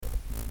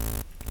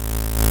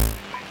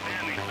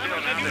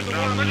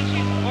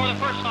emergency for the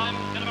first time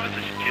in about...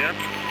 This is Jim,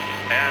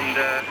 and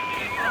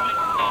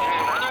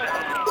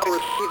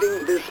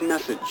receiving this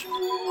message.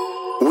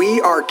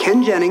 We are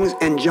Ken Jennings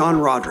and John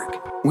Roderick.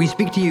 We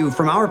speak to you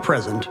from our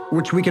present,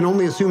 which we can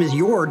only assume is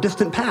your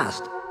distant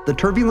past, the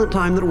turbulent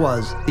time that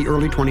was the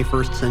early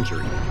 21st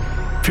century.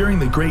 Fearing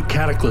the great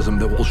cataclysm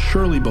that will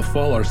surely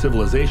befall our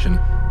civilization,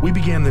 we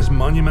began this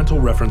monumental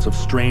reference of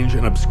strange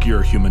and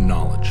obscure human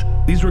knowledge.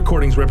 These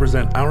recordings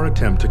represent our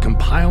attempt to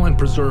compile and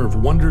preserve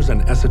wonders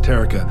and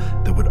esoterica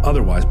that would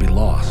otherwise be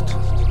lost.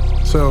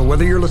 So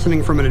whether you're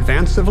listening from an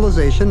advanced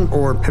civilization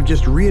or have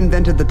just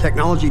reinvented the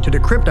technology to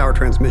decrypt our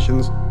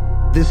transmissions,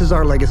 this is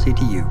our legacy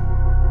to you.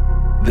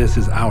 This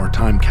is our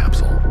time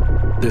capsule.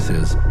 This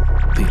is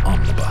the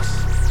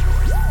Omnibus.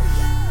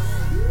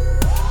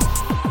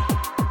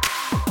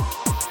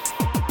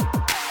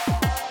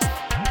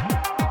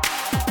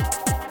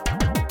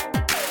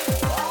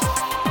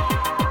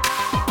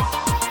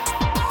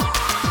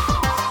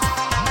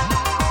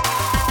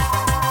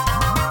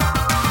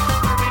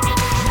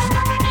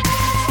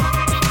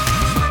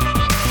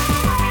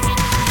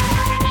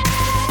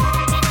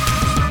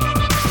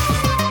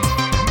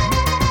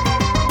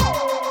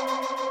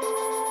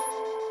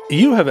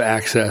 You have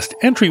accessed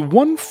entry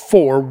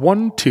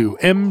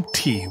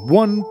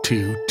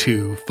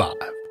 1412MT1225,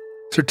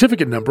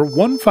 certificate number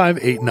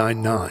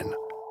 15899,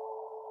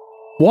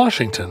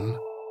 Washington,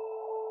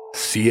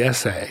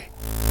 CSA.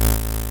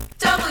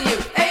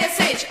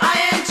 WASHINGTON,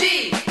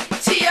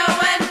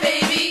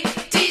 baby,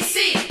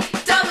 DC.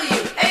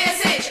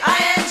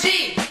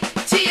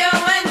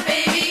 WASHINGTON,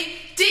 baby,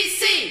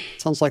 DC.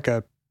 Sounds like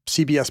a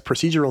CBS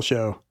procedural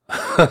show.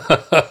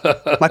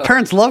 My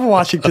parents love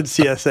Washington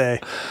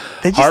CSA.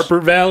 Harper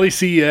Valley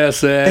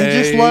CSA.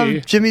 They just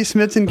love Jimmy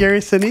Smits and Gary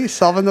Sinise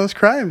solving those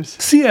crimes.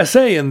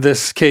 CSA in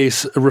this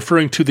case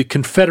referring to the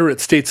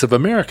Confederate States of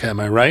America, am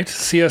I right?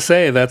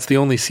 CSA, that's the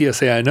only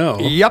CSA I know.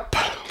 Yep.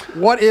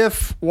 What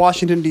if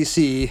Washington,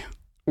 D.C.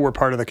 were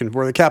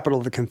were the capital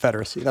of the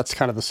Confederacy? That's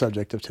kind of the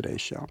subject of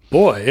today's show.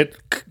 Boy,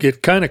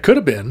 it kind of could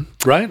have been,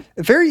 right?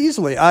 Very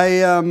easily.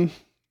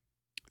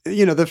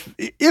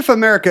 If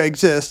America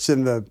exists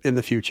in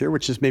the future,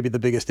 which is maybe the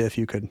biggest if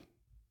you can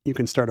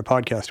start a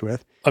podcast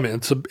with. I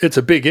mean, it's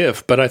a big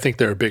if, but I think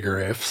there are bigger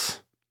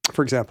ifs.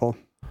 For example,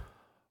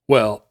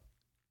 well,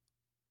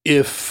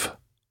 if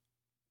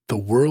the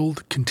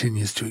world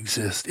continues to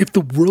exist, if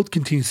the world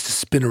continues to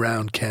spin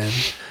around, Ken,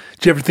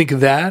 did you ever think of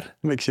that?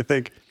 Makes you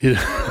think. Yeah.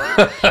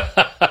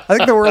 I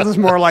think the world is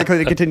more likely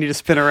to continue to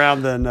spin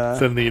around than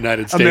the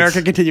United States.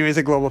 America continuing as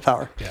a global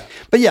power. Yeah.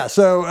 But yeah,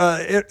 so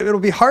it'll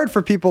be hard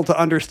for people to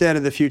understand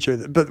in the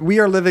future. But we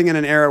are living in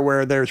an era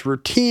where there's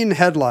routine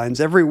headlines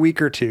every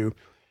week or two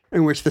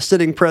in which the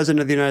sitting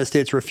president of the United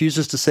States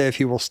refuses to say if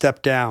he will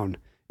step down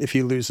if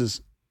he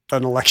loses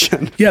an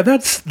election. Yeah,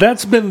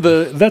 that's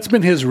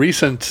been his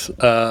recent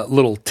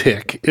little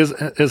tick,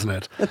 isn't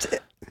it?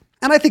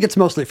 And I think it's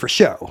mostly for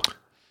show.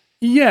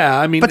 Yeah,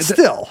 I mean, but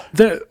still,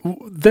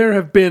 there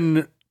have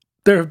been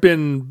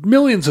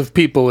millions of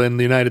people in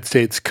the United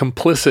States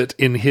complicit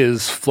in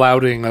his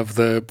flouting of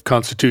the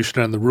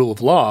Constitution and the rule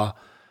of law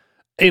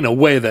in a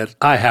way that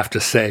I have to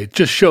say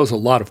just shows a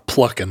lot of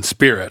pluck and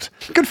spirit.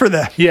 Good for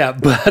them. Yeah,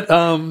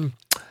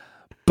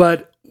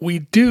 but we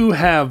do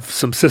have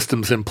some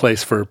systems in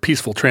place for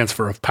peaceful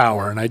transfer of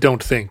power, and I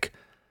don't think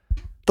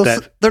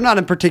they're not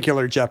in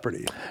particular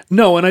jeopardy.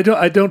 No, and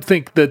I don't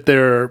think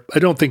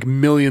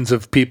millions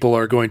of people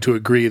are going to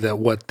agree that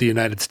what the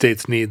United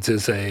States needs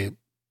is a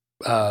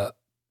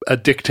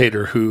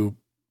dictator who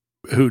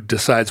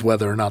decides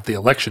whether or not the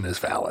election is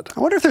valid.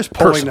 I wonder if there's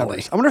polling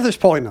numbers.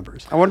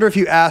 I wonder if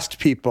you asked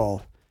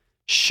people,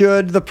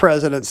 should the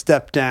president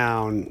step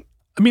down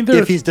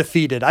if he's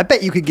defeated? I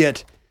bet you could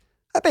get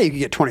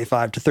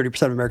 25 to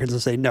 30% of Americans to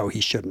say, no,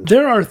 he shouldn't.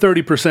 There are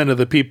 30% of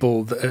the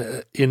people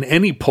in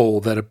any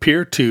poll that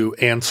appear to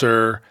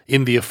answer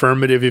in the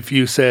affirmative if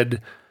you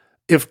said,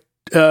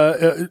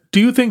 do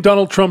you think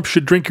Donald Trump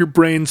should drink your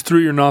brains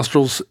through your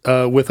nostrils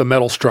with a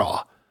metal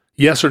straw?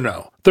 Yes or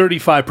no?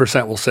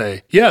 35% will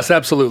say, yes,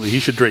 absolutely, he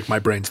should drink my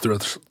brains through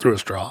a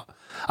straw.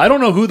 I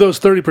don't know who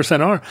those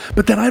 30% are,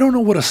 but then I don't know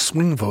what a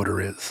swing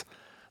voter is.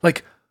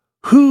 Like,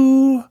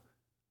 who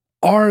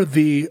are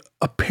the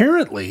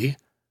apparently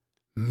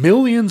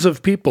millions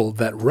of people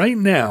that right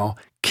now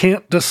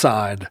can't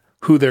decide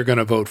who they're going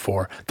to vote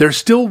for? They're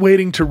still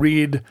waiting to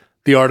read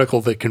the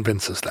article that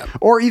convinces them.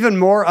 Or even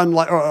more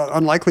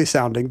unlikely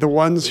sounding, the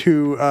ones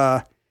who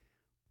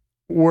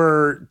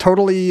were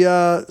totally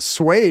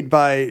swayed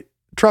by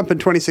Trump in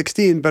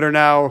 2016, but are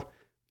now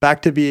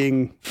back to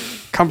being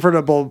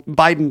comfortable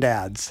Biden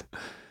dads.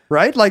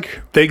 Right?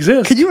 Like, they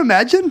exist. Can you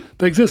imagine?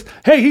 They exist.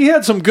 Hey, he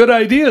had some good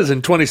ideas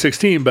in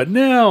 2016, but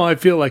now I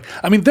feel like,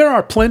 there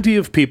are plenty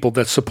of people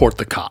that support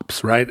the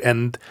cops, right?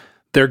 And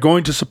they're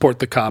going to support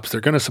the cops.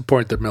 They're going to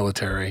support the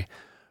military,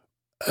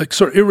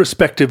 sort of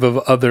irrespective of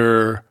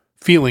other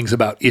feelings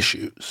about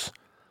issues.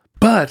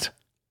 But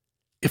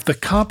if the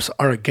cops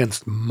are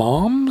against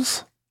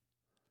moms,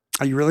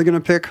 are you really going to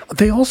pick?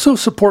 They also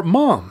support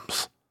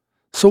moms.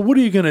 So what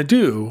are you going to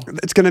do?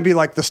 It's going to be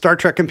like the Star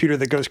Trek computer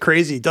that goes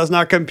crazy, does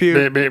not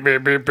compute. Beep,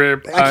 beep, beep,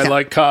 beep, beep. I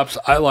like cops.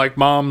 I like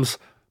moms.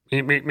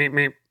 Meep, meep, meep,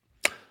 meep.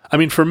 I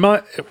mean, from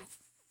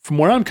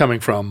where I'm coming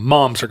from,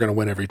 moms are going to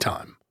win every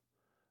time.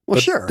 Well,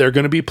 But sure. there are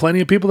going to be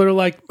plenty of people that are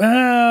like,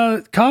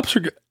 cops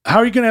are. How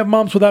are you going to have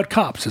moms without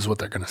cops? Is what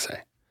they're going to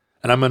say.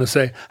 And I'm going to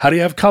say, how do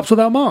you have cops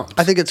without moms?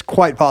 I think it's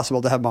quite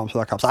possible to have moms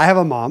without cops. I have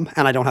a mom,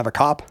 and I don't have a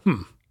cop.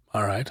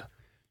 All right.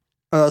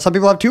 Some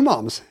people have two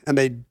moms,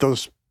 and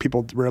those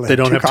people rarely They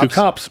have don't have cops. two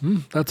cops.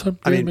 That's a.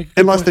 I mean,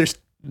 unless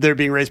they're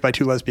being raised by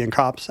two lesbian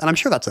cops, and I'm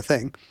sure that's a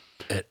thing.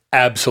 It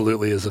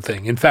absolutely is a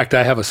thing. In fact,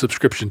 I have a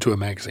subscription to a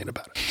magazine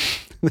about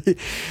it.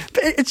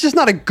 It's just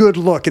not a good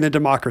look in a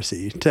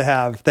democracy to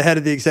have the head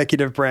of the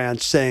executive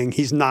branch saying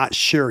he's not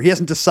sure. He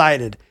hasn't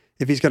decided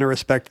if he's going to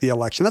respect the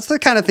election. That's the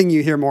kind of thing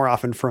you hear more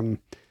often from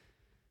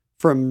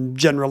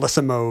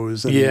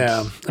generalissimos. And,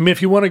 Yeah. I mean,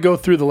 if you want to go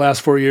through the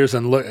last 4 years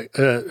and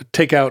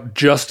take out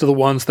just the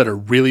ones that are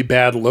really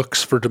bad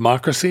looks for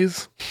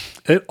democracies,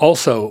 it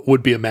also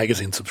would be a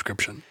magazine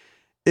subscription.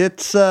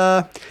 It's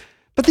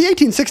but the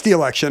 1860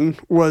 election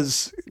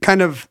was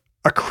kind of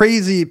a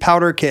crazy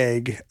powder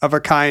keg of a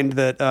kind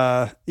that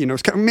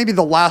was maybe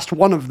the last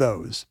one of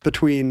those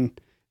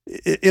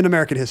in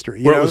American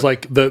history. Where it was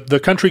like the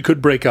country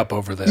could break up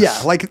over this.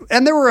 Yeah,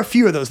 and there were a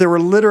few of those. There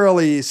were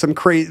literally some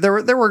crazy. There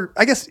were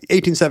I guess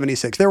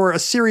 1876. There were a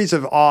series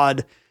of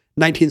odd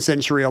 19th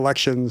century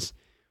elections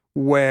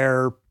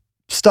where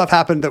stuff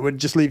happened that would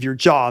just leave your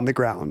jaw on the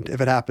ground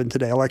if it happened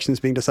today.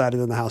 Elections being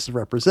decided in the House of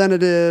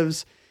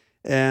Representatives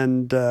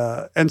and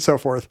so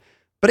forth.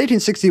 But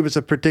 1860 was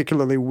a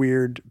particularly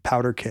weird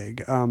powder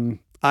keg. I'm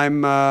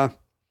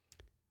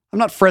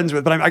not friends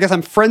with, but I guess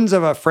I'm friends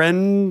of a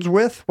friend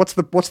with. What's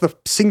the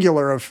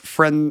singular of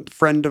friend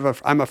of a?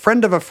 I'm a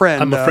friend of a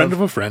friend. I'm a friend of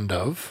a friend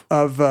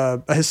of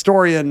a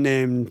historian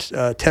named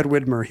Ted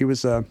Widmer. He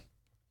was a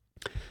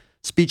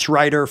speech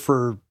writer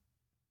for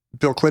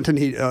Bill Clinton.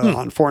 He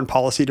on foreign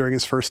policy during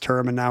his first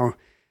term, and now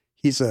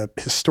he's a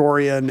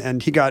historian.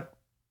 And he got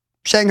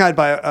shanghaied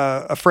by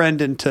a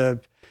friend into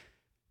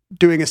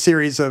doing a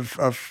series of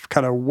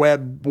kind of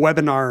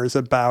webinars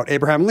about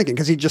Abraham Lincoln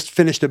because he just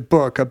finished a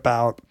book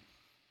about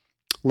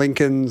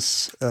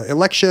Lincoln's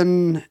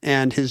election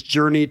and his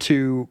journey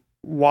to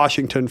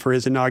Washington for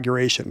his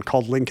inauguration,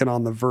 called Lincoln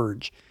on the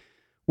Verge,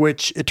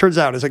 which it turns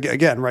out is,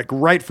 again,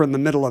 right from the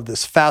middle of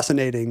this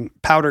fascinating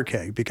powder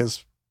keg,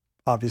 because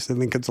obviously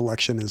Lincoln's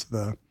election is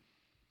the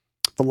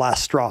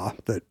last straw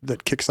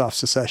that kicks off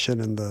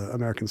secession and the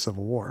American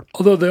Civil War.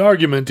 Although the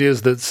argument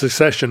is that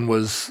secession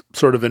was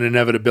sort of an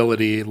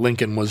inevitability,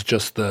 Lincoln was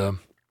just the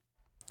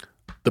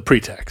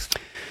pretext.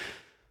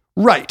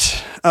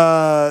 Right.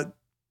 There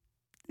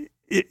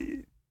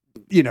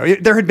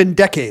had been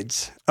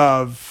decades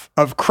of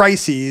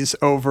crises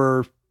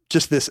over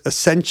just this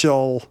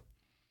essential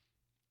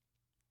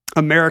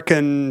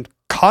American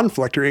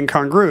conflict or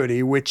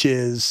incongruity, which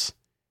is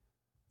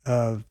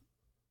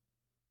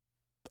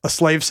a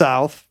slave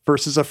South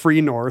versus a free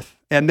North.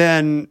 And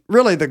then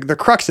really the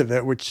crux of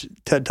it, which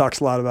Ted talks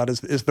a lot about,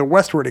 is the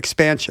westward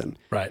expansion.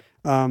 Right.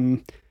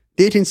 The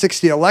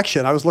 1860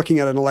 election, I was looking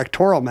at an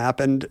electoral map,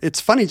 and it's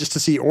funny just to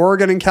see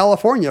Oregon and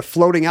California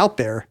floating out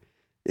there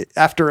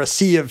after a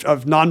sea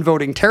of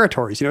non-voting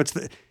territories.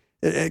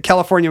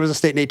 California was a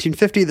state in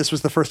 1850. This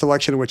was the first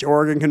election in which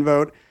Oregon can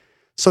vote.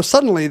 So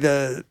suddenly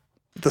the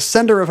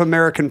center of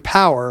American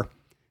power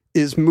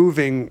is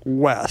moving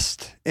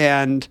west,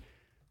 and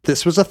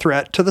this was a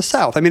threat to the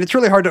South. I mean, it's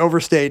really hard to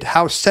overstate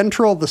how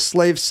central the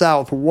slave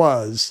South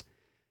was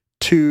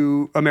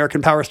to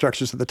American power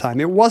structures at the time.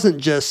 It wasn't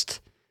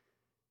just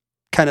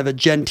kind of a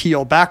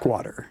genteel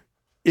backwater.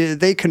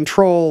 They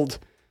controlled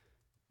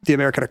the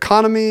American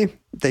economy.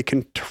 They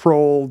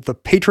controlled the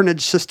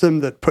patronage system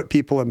that put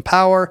people in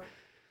power.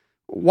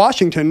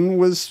 Washington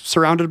was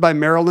surrounded by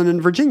Maryland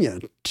and Virginia,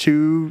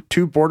 two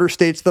border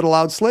states that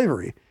allowed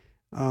slavery.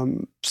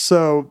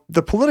 So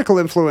the political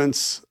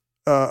influence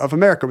of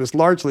America was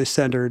largely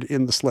centered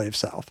in the slave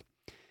South.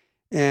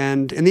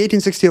 And in the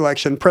 1860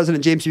 election,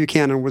 President James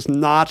Buchanan was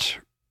not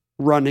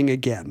running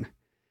again.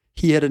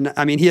 He had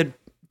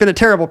been a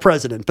terrible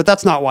president, but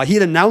that's not why. He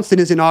had announced in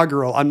his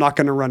inaugural, "I'm not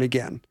going to run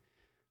again,"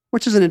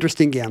 which is an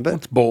interesting gambit.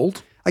 It's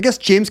bold. I guess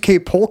James K.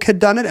 Polk had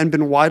done it and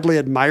been widely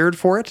admired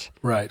for it.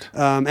 Right.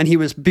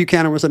 And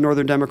Buchanan was a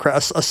Northern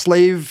Democrat, a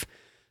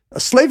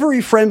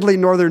slavery-friendly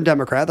Northern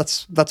Democrat.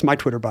 That's my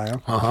Twitter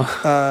bio.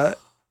 Uh-huh.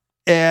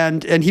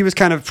 And he was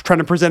kind of trying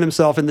to present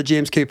himself in the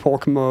James K.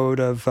 Polk mode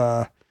of,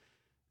 a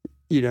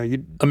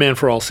man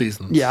for all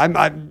seasons. Yeah,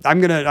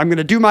 I'm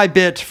gonna do my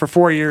bit for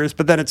 4 years,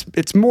 but then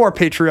it's more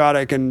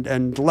patriotic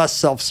and less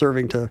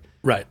self-serving to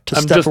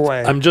step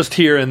away. I'm just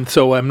here, and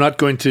so I'm not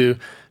going to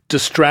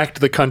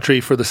distract the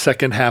country for the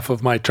second half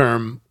of my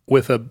term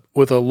with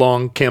a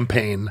long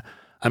campaign.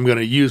 I'm going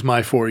to use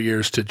my 4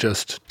 years to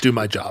just do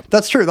my job.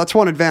 That's true. That's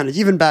one advantage.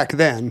 Even back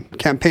then,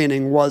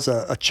 campaigning was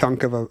a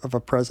chunk of a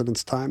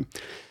president's time.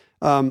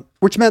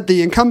 Which meant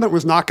the incumbent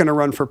was not going to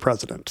run for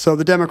president. So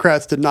the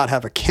Democrats did not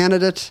have a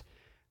candidate.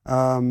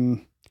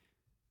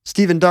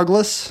 Stephen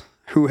Douglas,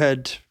 who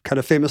had kind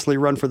of famously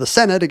run for the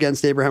Senate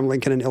against Abraham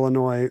Lincoln in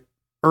Illinois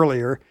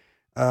earlier,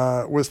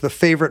 was the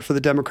favorite for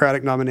the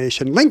Democratic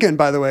nomination. Lincoln,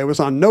 by the way, was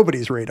on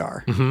nobody's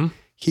radar. Mm-hmm.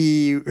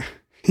 He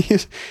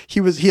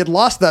had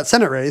lost that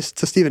Senate race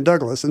to Stephen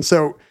Douglas, and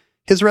so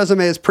his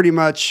resume is pretty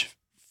much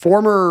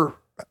former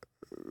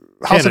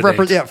House of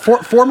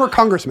Representatives, former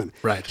congressman.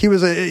 Right.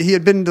 He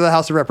had been to the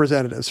House of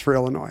Representatives for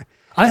Illinois,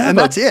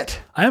 that's it.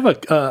 I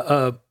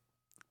have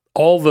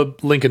all the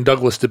Lincoln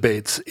Douglas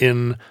debates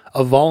in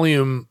a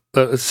volume,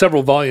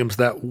 several volumes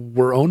that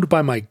were owned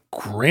by my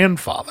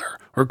grandfather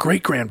or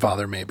great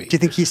grandfather, maybe. Do you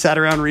think he sat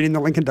around reading the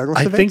Lincoln Douglas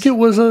debates? I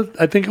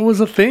think it was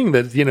a thing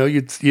that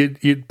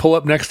you'd pull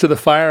up next to the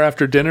fire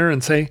after dinner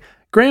and say,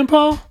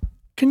 "Grandpa,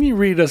 can you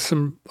read us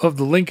some of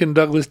the Lincoln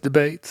Douglas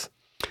debates?"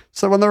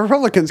 So when the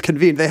Republicans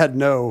convened, they had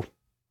no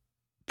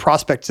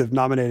prospects of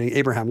nominating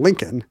Abraham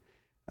Lincoln.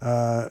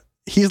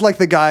 He's like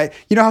the guy,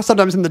 you know how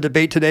sometimes in the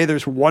debate today,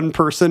 there's one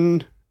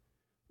person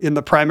in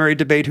the primary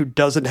debate who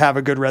doesn't have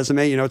a good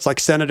resume. You know, it's like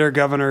senator,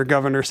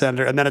 governor,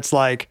 senator. And then it's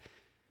like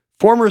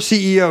former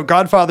CEO,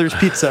 Godfather's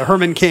Pizza,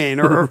 Herman Cain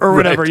or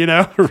whatever, Right. you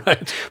know,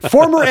 Right.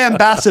 former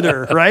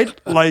ambassador, right?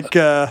 Like,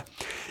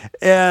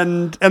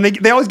 and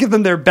they always give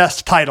them their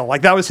best title.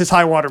 Like that was his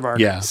high watermark.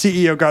 Yeah.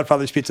 CEO,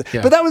 Godfather's Pizza.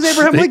 Yeah. But that was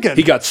Abraham Lincoln.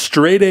 He got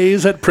straight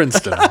A's at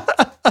Princeton.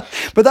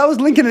 But that was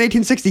Lincoln in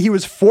 1860. He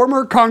was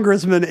former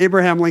Congressman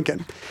Abraham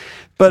Lincoln.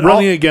 But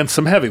running against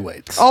some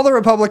heavyweights. all the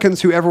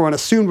Republicans who everyone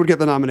assumed would get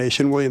the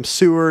nomination, William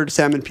Seward,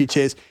 Salmon P.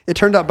 Chase, it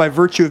turned out by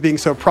virtue of being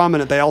so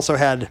prominent, they also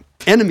had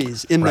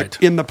enemies in Right.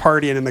 the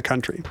party and in the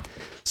country.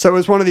 So it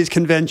was one of these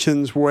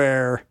conventions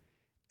where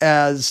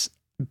as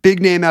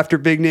big name after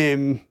big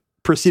name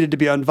proceeded to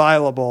be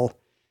unviable,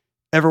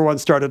 everyone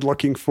started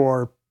looking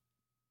for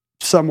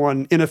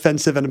someone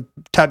inoffensive and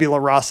tabula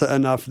rasa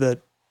enough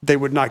that they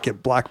would not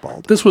get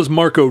blackballed. This was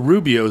Marco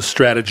Rubio's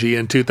strategy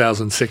in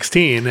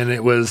 2016, and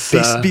it was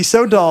Be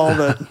so dull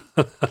that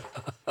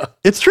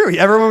it's true.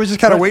 Everyone was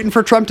just kind of waiting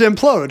for Trump to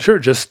implode. sure,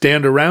 just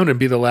stand around and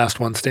be the last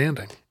one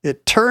standing.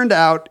 It turned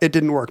out it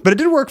didn't work, but it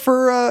did work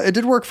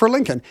for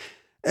Lincoln.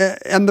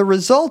 And the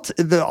result,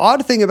 the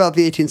odd thing about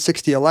the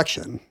 1860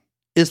 election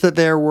is that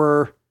there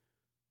were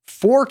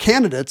 4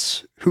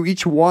 candidates who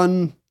each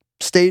won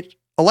state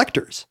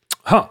electors.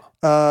 Huh.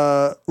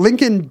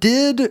 Lincoln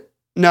did.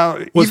 Now,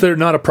 Was there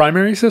not a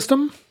primary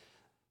system?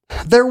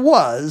 there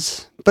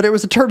was, but it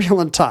was a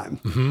turbulent time.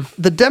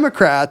 The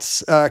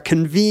Democrats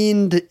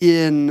convened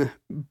in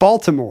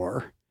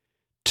Baltimore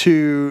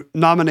to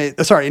nominate.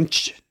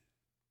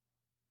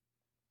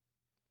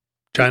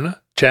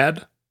 China?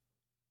 Chad?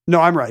 No,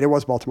 I'm right. It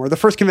was Baltimore. The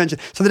first convention.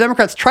 So the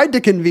Democrats tried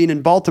to convene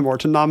in Baltimore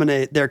to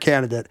nominate their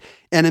candidate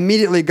and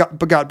immediately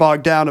got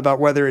bogged down about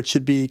whether it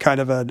should be kind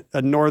of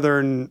a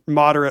northern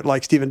moderate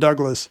like Stephen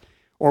Douglas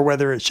or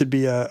whether it should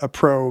be a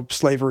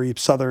pro-slavery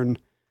Southern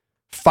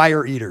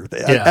fire eater,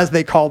 as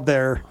they called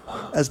their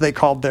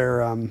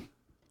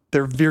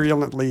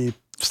virulently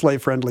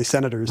slave-friendly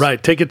senators.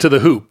 Right. Take it to the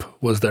hoop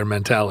was their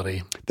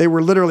mentality. They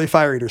were literally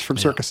fire eaters from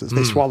circuses.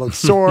 They swallowed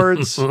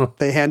swords.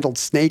 They handled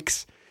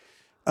snakes.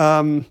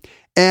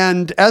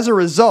 And as a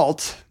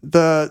result,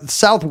 the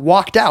South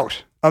walked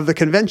out of the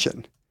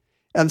convention.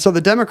 And so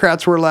the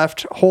Democrats were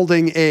left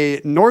holding a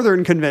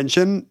northern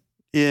convention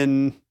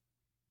in...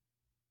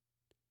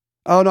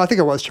 Oh, no, I think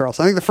it was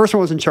Charleston. I think the first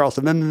one was in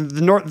Charleston.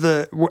 Then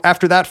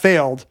after that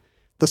failed,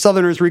 the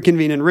Southerners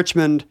reconvened in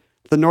Richmond.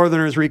 The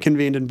Northerners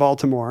reconvened in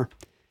Baltimore.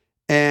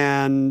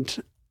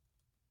 And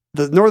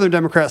the Northern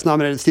Democrats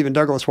nominated Stephen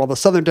Douglas, while the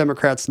Southern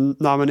Democrats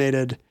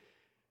nominated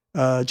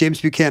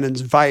James Buchanan's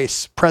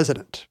vice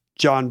president,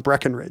 John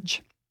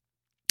Breckinridge.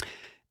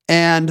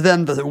 And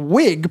then the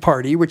Whig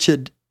Party, which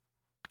had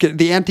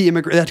kind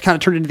of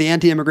turned into the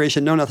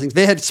anti-immigration know-nothings,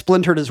 they had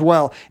splintered as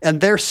well.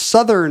 And their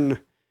Southern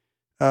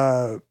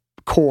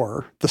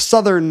core, the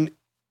Southern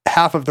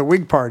half of the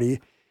Whig Party,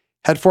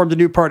 had formed a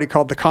new party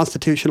called the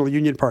Constitutional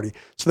Union Party.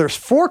 So there's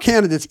 4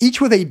 candidates,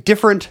 each with a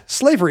different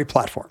slavery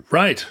platform.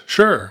 Right.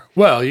 Sure.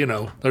 Well,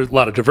 there's a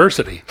lot of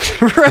diversity.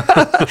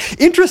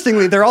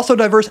 Interestingly, they're also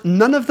diverse.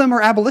 None of them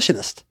are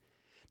abolitionists.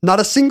 Not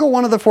a single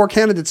one of the 4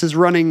 candidates is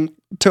running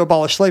to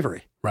abolish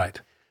slavery. Right.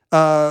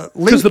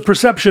 Because the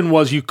perception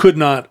was you could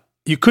not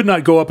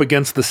go up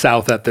against the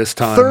South at this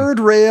time. Third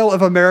rail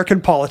of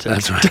American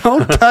politics. That's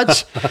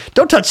right.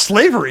 Don't touch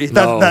slavery.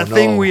 That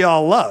thing we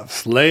all love.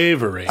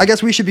 Slavery. I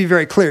guess we should be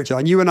very clear,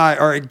 John. You and I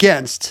are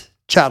against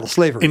chattel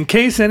slavery. In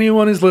case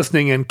anyone is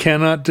listening and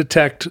cannot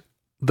detect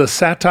the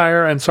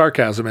satire and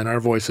sarcasm in our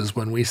voices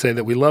when we say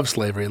that we love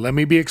slavery, let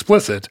me be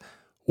explicit.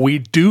 We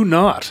do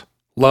not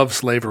love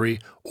slavery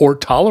or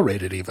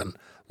tolerate it even.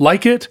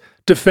 Like it,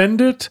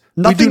 defend it.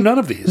 We do none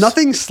of these.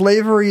 Nothing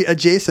slavery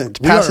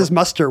adjacent passes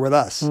muster with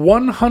us.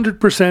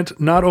 100%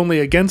 not only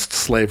against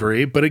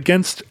slavery, but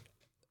against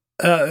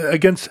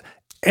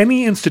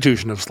any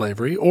institution of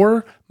slavery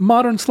or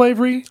modern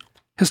slavery,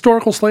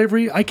 historical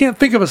slavery. I can't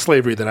think of a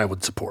slavery that I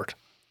would support.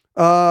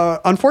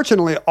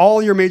 Unfortunately,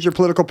 all your major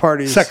political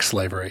parties Sex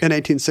slavery. in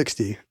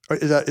 1860.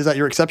 Is that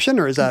your exception,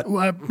 or is that?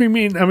 I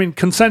mean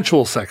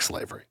consensual sex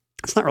slavery.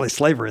 It's not really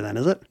slavery then,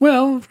 is it?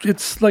 Well,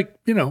 it's like,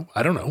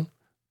 I don't know,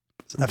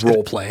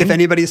 role playing. If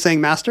anybody's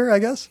saying master, I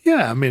guess.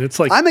 Yeah, I mean, it's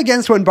like I'm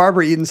against when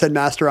Barbara Eden said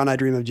master on I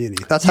Dream of Jeannie.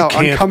 That's how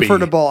can't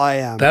uncomfortable I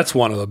am. that's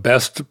one of the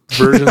best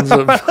versions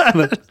of.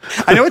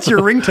 I know it's your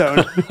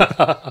ringtone.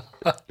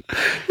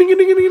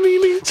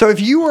 So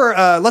if you were,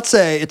 let's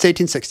say it's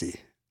 1860,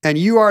 and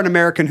you are an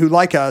American who,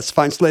 like us,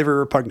 finds slavery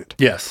repugnant.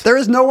 Yes. There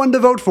is no one to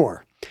vote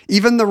for.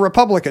 Even the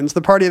Republicans,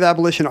 the party of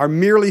abolition, are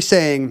merely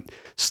saying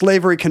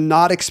slavery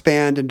cannot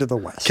expand into the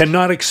West.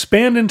 Cannot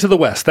expand into the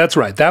West. That's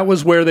right. That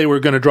was where they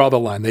were going to draw the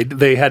line.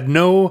 They had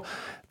no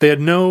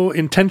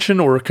intention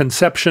or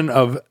conception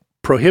of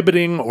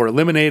prohibiting or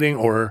eliminating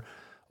or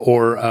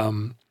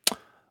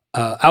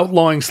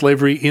outlawing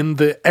slavery in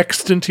the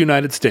extant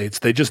United States.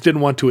 They just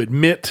didn't want to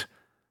admit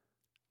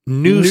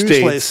new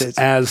slave states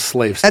as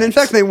slave states. And in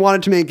fact, they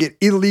wanted to make it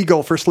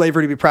illegal for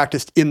slavery to be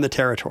practiced in the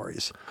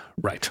territories.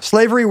 right.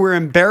 Slavery, we're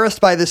embarrassed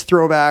by this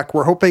throwback.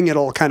 We're hoping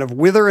it'll kind of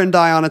wither and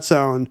die on its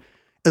own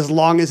as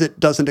long as it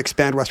doesn't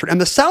expand westward.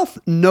 And the South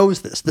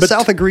knows this. The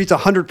South agrees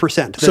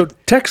 100%. So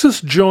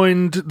Texas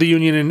joined the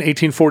Union in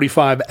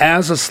 1845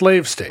 as a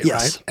slave state,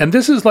 Yes. right? And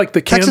this is like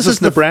the Texas is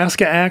the-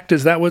 Kansas-Nebraska Act.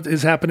 Is that what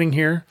is happening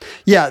here?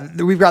 Yeah,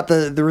 we've got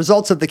the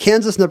results of the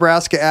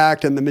Kansas-Nebraska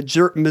Act and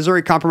the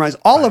Missouri Compromise,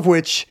 all of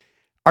which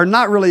are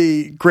not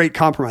really great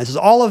compromises.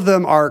 All of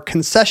them are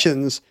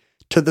concessions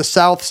to the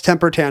South's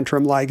temper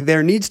tantrum, like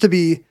there needs to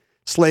be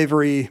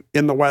slavery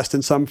in the West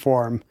in some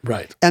form.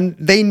 Right. And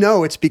they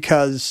know it's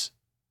because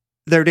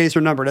their days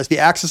are numbered. As the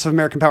axis of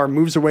American power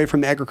moves away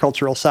from the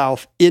agricultural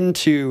South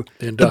into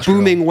the industrial.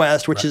 booming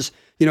West, which is,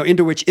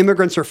 into which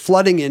immigrants are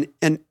flooding in,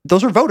 and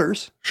those are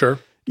voters. Sure.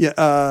 Yeah,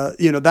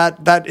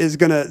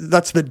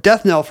 that's the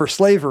death knell for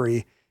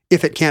slavery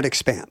if it can't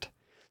expand.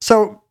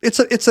 So it's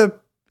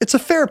a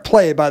fair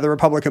play by the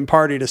Republican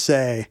Party to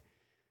say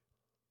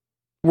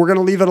we're going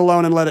to leave it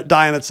alone and let it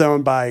die on its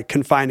own by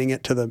confining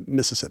it to the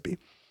Mississippi,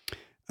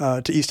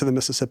 to east of the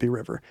Mississippi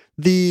River.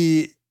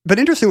 But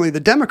interestingly,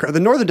 the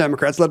Northern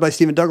Democrats, led by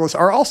Stephen Douglas,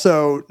 are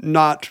also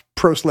not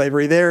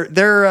pro-slavery.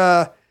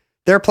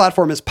 Their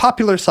platform is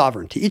popular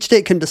sovereignty. Each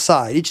state can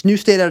decide. Each new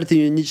state out of the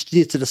union needs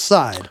to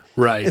decide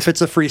Right. if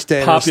it's a free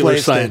state Popular or a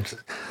slave science.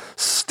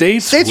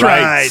 state. States'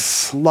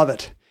 rights. Love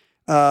it.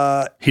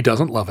 He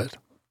doesn't love it.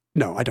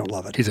 No, I don't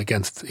love it. He's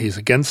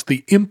against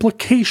the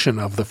implication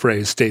of the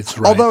phrase states'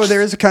 rights. Although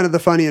there is a kind of the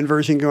funny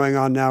inversion going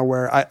on now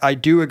where I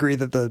do agree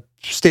that the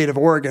state of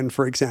Oregon,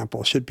 for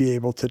example, should be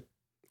able to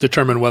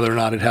determine whether or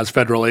not it has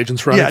federal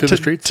agents running through the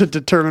streets. to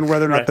determine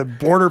whether or not the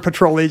Border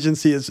Patrol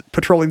Agency is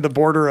patrolling the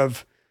border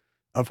of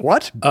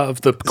what?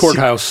 Of the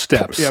courthouse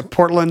steps. Yeah,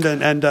 Portland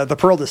and the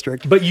Pearl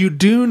District. But you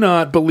do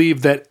not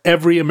believe that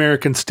every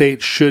American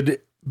state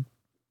should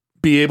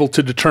be able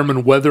to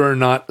determine whether or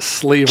not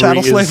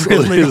Chattel slavery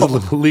is legal.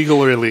 is legal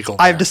or illegal.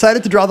 I've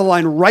decided to draw the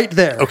line right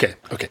there. Okay,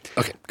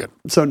 good.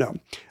 So no.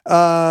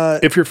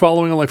 If you're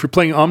following along, if you're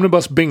playing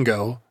Omnibus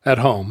Bingo at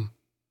home,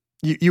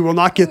 You will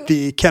not get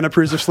the Ken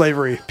approves of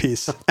slavery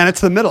piece. And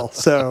it's the middle,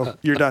 so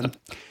you're done.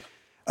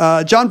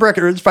 John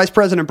Breckinridge, Vice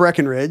President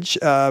Breckinridge,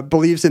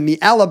 believes in the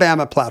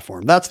Alabama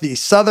platform. That's the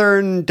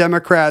Southern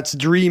Democrats'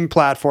 dream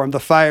platform, the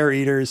fire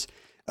eaters,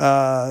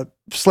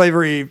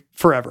 slavery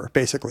forever,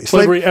 basically.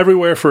 slavery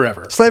everywhere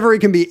forever. Slavery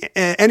can be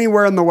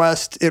anywhere in the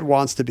West it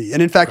wants to be.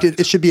 And in fact,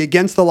 it should be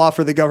against the law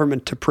for the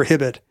government to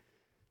prohibit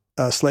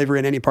slavery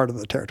in any part of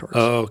the territories.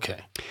 Okay.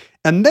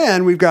 And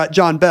then we've got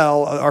John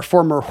Bell, our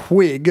former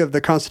Whig of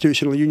the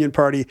Constitutional Union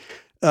Party.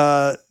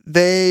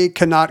 They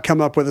cannot come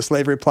up with a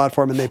slavery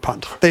platform and they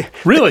punt.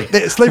 Really?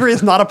 Slavery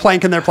is not a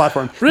plank in their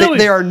platform. Really?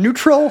 They are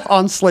neutral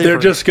on slavery. They're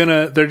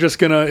just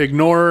gonna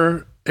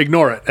ignore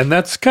it, and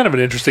that's kind of an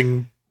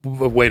interesting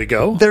way to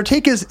go. Their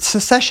take is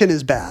secession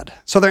is bad.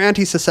 So they're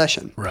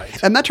anti-secession.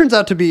 Right. And that turns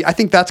out to be, I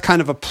think that's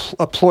kind of a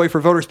ploy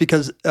for voters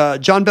because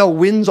John Bell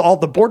wins all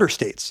the border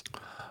states,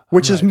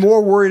 which is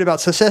more worried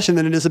about secession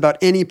than it is about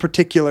than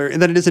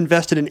it is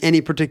invested in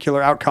any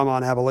particular outcome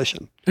on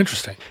abolition.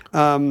 Interesting.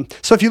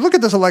 So if you look at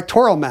this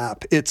electoral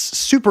map, it's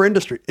super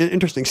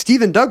interesting.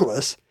 Stephen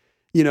Douglas,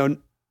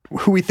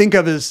 who we think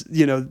of as,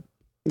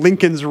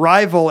 Lincoln's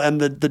rival and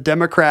the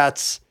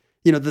Democrats,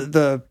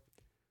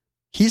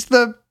 he's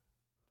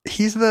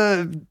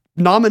the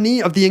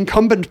nominee of the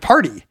incumbent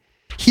party.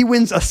 He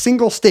wins a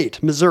single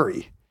state,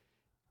 Missouri.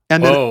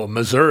 And then,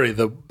 Missouri,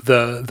 the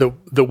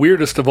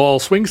weirdest of all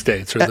swing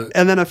states. And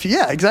then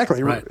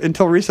exactly. Right.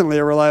 Until recently,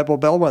 a reliable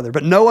bellwether.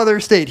 But no other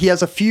state. He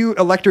has a few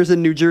electors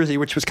in New Jersey,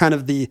 which was kind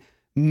of the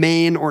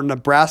Maine or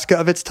Nebraska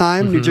of its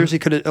time. Mm-hmm. New Jersey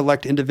could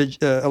elect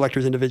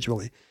electors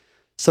individually.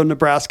 So New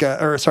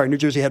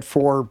Jersey had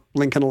 4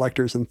 Lincoln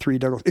electors and 3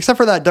 Douglas. Except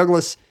for that,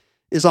 Douglas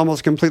is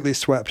almost completely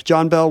swept.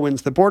 John Bell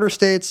wins the border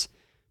states.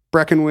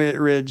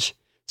 Breckinridge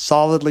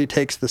solidly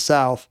takes the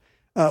South.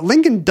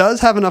 Lincoln does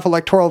have enough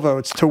electoral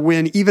votes to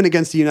win even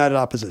against the united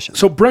opposition.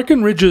 So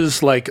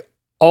Breckinridge's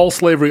all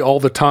slavery all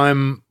the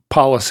time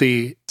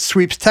policy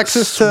sweeps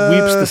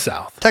the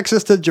South,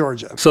 Texas to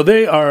Georgia. So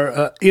they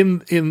are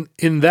in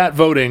that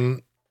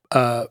voting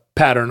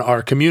pattern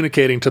are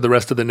communicating to the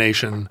rest of the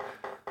nation,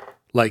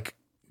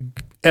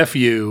 F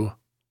you,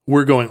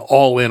 we're going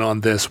all in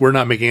on this. We're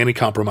not making any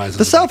compromises.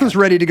 The South was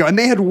ready to go, and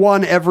they had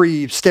won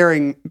every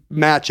staring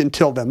match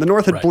until then. The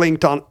North had Right.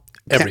 blinked on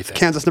Everything.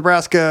 Kansas,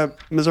 Nebraska,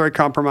 Missouri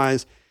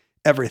Compromise,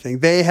 everything.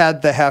 They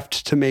had the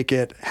heft to make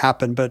it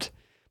happen, but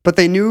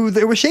they knew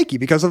that it was shaky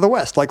because of the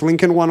West. Like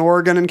Lincoln won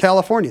Oregon and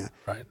California.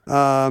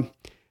 Right.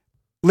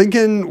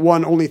 Lincoln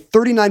won only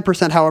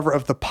 39%, however,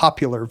 of the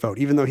popular vote,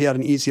 even though he had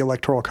an easy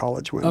electoral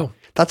college win. Oh.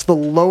 That's the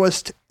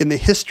lowest in the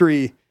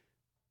history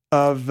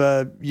of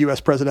U.S.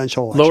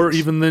 presidential elections. Lower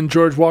even than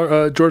George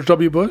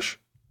W. Bush?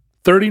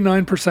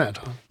 39%.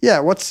 Huh? Yeah,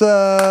 what's...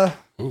 Whoa.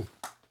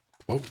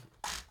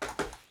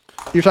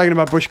 You're talking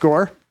about Bush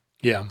Gore?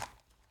 Yeah.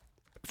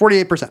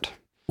 48%.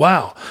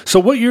 Wow. So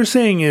what you're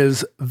saying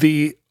is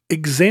the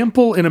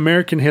example in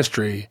American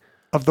history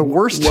Of the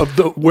worst...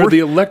 where the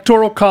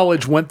Electoral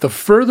College went the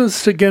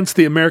furthest against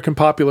the American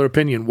popular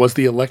opinion was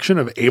the election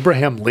of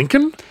Abraham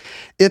Lincoln?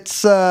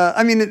 It's,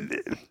 I mean,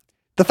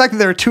 the fact that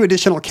there are two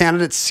additional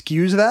candidates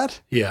skews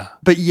that. Yeah.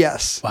 But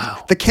yes.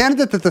 Wow. The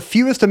candidate that the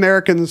fewest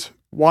Americans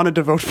wanted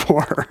to vote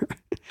for,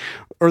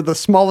 or the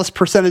smallest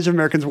percentage of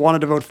Americans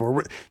wanted to vote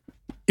for.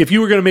 If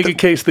you were going to make a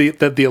case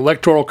that the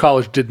Electoral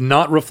College did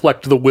not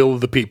reflect the will of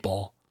the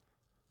people,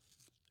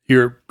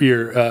 your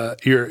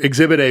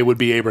Exhibit A would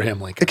be Abraham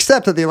Lincoln.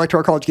 Except that the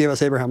Electoral College gave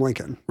us Abraham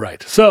Lincoln.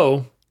 Right.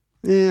 So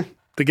Yeah.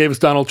 they gave us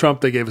Donald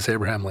Trump. They gave us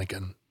Abraham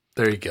Lincoln.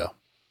 There you go.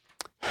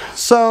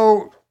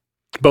 So,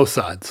 Both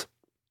sides.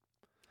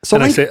 so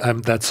And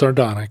Lincoln, that's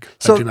sardonic.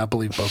 So- I do not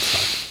believe both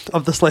sides.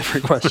 of the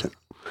slavery question.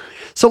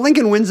 So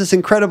Lincoln wins this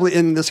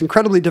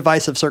incredibly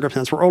divisive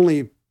circumstance where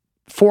only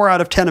 4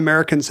 out of 10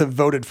 Americans have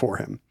voted for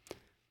him.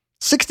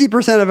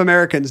 60% of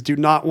Americans do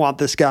not want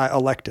this guy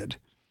elected.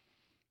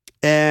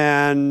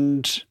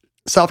 And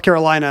South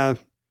Carolina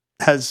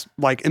has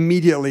like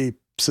immediately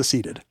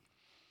seceded.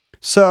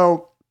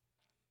 So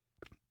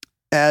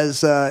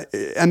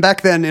and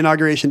back then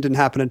inauguration didn't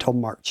happen until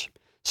March.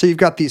 So you've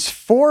got these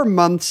 4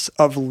 months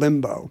of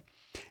limbo.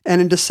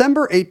 And in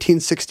December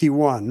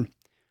 1861,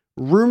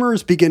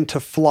 rumors begin to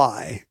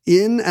fly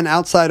in and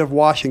outside of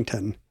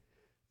Washington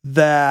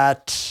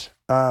that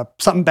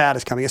something bad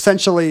is coming.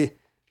 Essentially,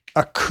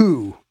 a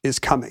coup is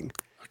coming.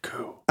 A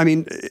coup. I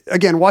mean,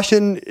 again,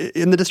 Washington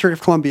in the District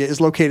of Columbia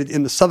is located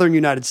in the southern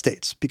United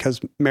States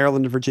because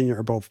Maryland and Virginia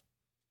are both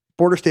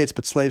border states,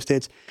 but slave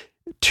states.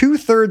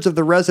 2/3 of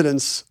the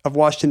residents of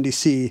Washington,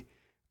 D.C.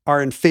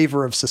 are in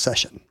favor of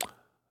secession.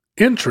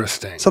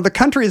 Interesting. So the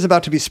country is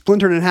about to be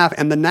splintered in half,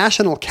 and the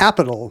national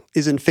capital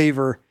is in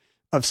favor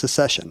of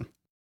secession.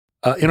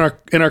 In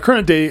our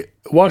current day,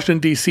 Washington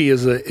D.C.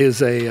 is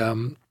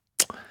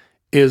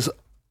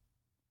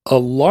a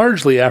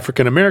largely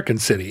African American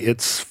city.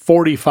 It's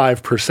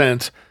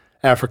 45%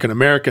 African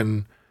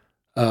American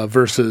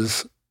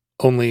versus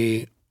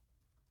only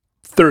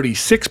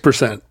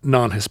 36%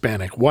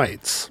 non-Hispanic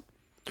whites.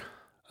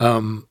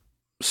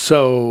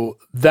 So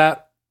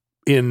that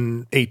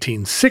in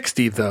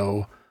 1860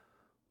 though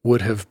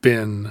would have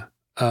been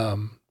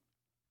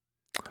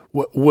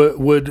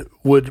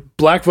would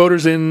black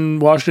voters in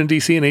Washington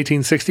D.C. in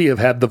 1860 have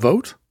had the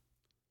vote?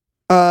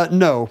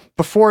 No,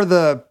 before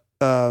the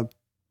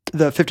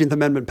 15th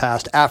Amendment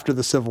passed after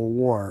the Civil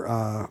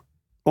War,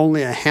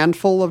 only a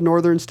handful of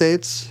northern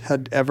states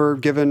had ever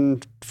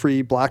given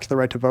free blacks the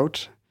right to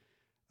vote.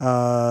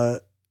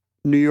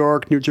 New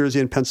York, New Jersey,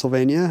 and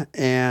Pennsylvania,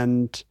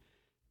 and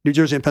New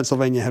Jersey and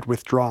Pennsylvania had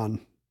withdrawn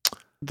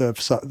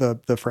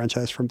the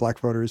franchise from black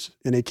voters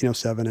in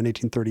 1807 and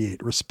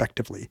 1838,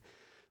 respectively.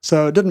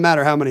 So it didn't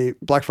matter how many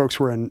black folks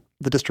were in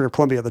the District of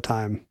Columbia at the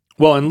time.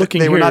 Well, and looking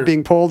they were here, not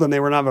being polled and they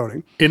were not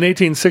voting. in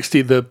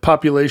 1860, the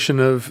population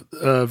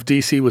of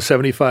D.C. was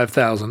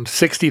 75,000,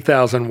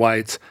 60,000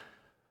 whites,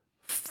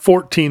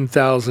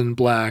 14,000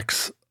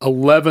 blacks,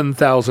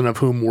 11,000 of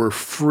whom were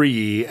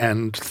free,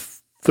 and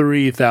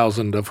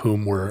 3,000 of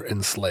whom were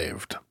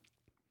enslaved.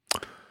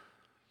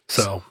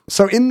 So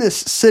in this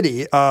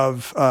city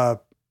of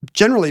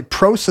generally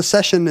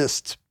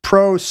pro-secessionist,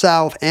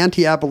 pro-South,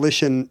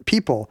 anti-abolition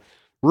people,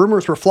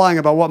 rumors were flying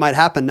about what might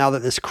happen now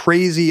that this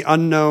crazy,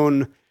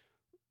 unknown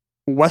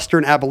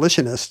Western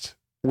abolitionist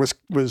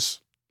was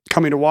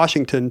coming to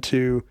Washington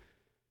to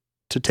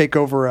take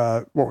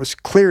over what was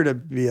clear to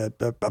be a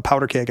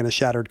powder keg in a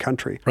shattered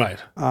country. right.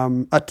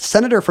 A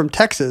senator from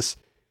Texas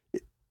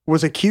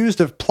was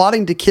accused of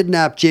plotting to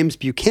kidnap James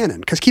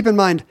Buchanan. Because keep in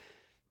mind,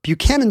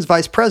 Buchanan's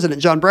vice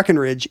president, John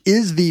Breckinridge,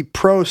 is the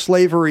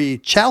pro-slavery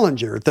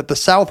challenger that the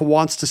South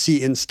wants to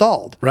see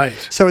installed. Right.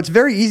 So it's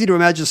very easy to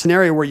imagine a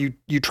scenario where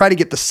you try to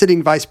get the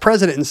sitting vice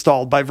president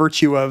installed by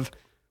virtue of,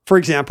 for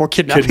example,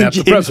 kidnapping Kidnap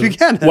the James president.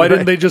 Buchanan. Why didn't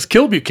right? they just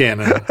kill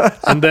Buchanan?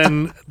 And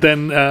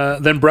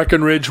then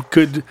Breckinridge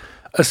could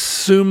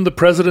assume the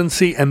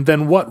presidency and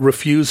then what?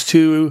 Refuse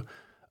to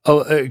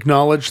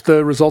acknowledge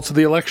the results of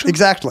the election?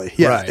 Exactly.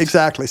 Yeah, Right.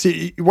 exactly. So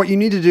what you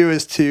need to do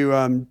is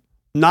to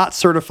not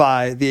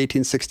certify the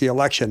 1860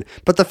 election,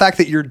 but the fact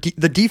that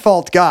the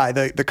default guy,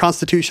 the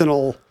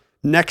constitutional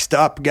next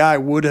up guy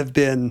would have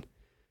been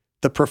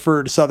the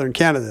preferred Southern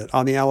candidate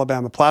on the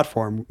Alabama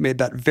platform made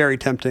that very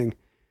tempting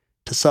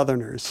to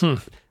Southerners.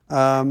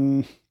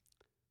 But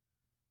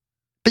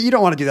you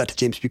don't want to do that to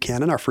James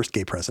Buchanan, our first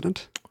gay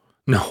president.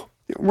 No.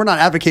 We're not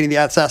advocating the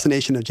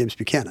assassination of James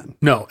Buchanan.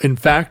 No. In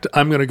fact,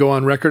 I'm going to go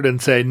on record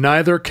and say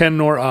neither Ken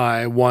nor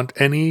I want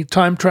any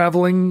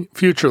time-traveling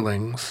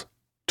futurelings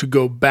to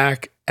go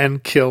back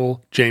and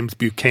kill James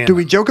Buchanan. Do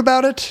we joke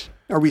about it?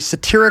 Are we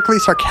satirically,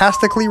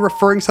 sarcastically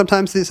referring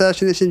sometimes to the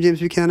assassination of James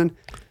Buchanan?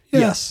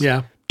 Yes.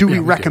 Yeah. Do we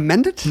Yeah,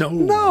 recommend it? No.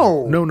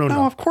 No.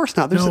 No. Of course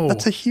not. No.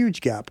 That's a huge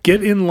gap.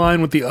 Get in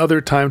line with the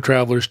other time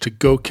travelers to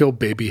go kill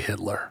baby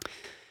Hitler.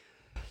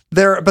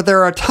 But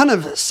there are a ton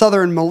of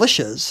Southern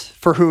militias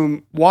for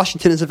whom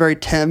Washington is a very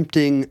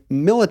tempting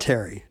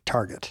military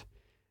target.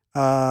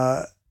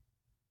 Former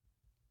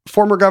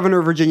governor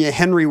of Virginia,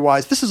 Henry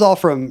Wise, this is all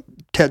from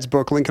Ted's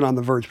book, Lincoln on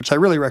the Verge, which I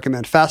really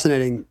recommend.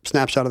 Fascinating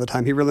snapshot of the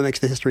time. He really makes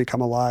the history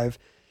come alive.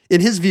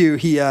 In his view,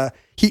 he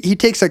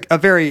takes a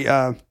very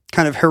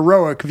kind of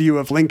heroic view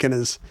of Lincoln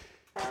as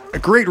a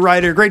great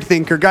writer, great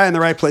thinker, guy in the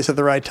right place at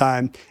the right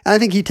time. And I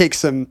think he takes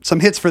some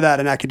hits for that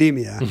in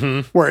academia,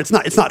 where it's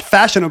not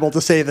fashionable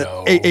to say that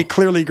a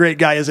clearly great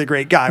guy is a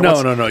great guy. No.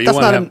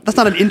 That's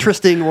not an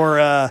interesting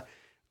or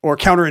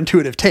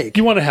counterintuitive take.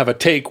 You want to have a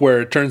take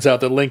where it turns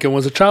out that Lincoln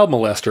was a child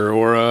molester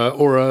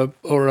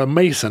or a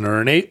Mason or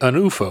an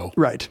UFO.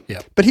 Right. Yeah.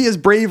 But he is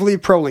bravely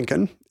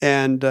pro-Lincoln,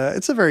 and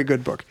it's a very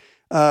good book.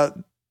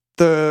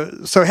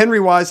 So Henry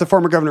Wise, the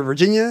former governor of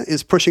Virginia,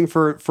 is pushing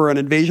for an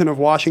invasion of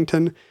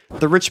Washington.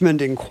 The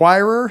Richmond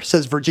Inquirer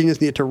says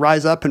Virginians need to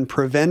rise up and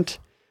prevent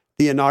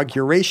the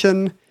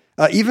inauguration.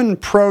 Even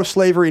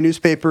pro-slavery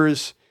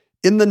newspapers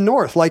in the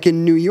North, like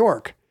in New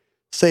York,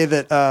 say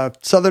that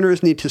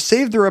Southerners need to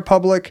save the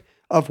Republic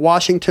of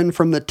Washington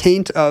from the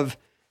taint of,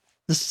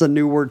 this is a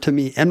new word to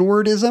me,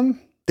 N-wordism.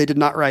 They did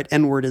not write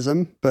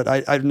N-wordism,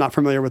 but I'm not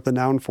familiar with the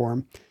noun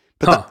form.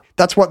 But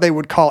that's what they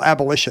would call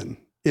abolition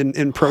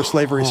in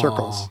pro-slavery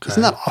circles. Okay.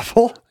 Isn't that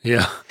awful?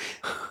 Yeah.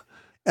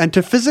 And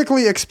to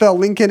physically expel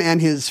Lincoln and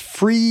his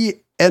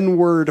free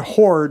N-word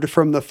horde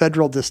from the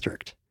federal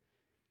district.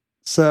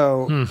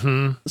 So,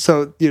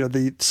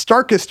 the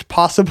starkest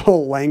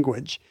possible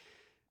language.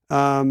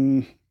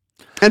 And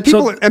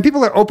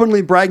people are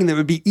openly bragging that it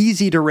would be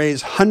easy to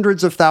raise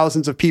hundreds of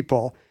thousands of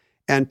people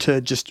and to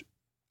just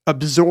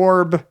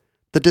absorb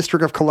the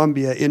District of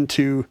Columbia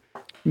into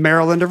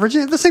Maryland or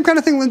Virginia. The same kind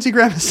of thing Lindsey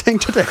Graham is saying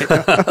today.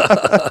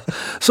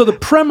 So the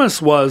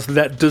premise was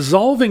that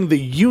dissolving the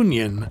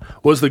Union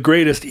was the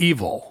greatest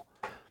evil.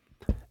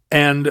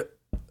 And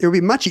it would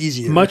be much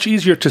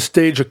easier to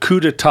stage a coup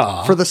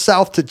d'etat for the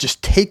South to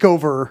just take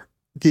over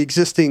the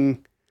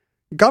existing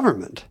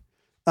government.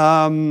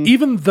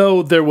 Even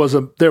though there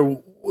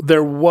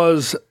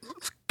was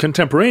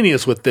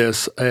contemporaneous with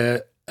this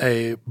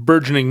a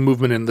burgeoning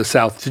movement in the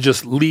South to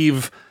just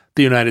leave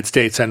the United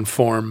States and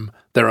form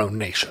their own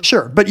nation.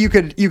 Sure, but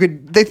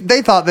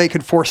they thought they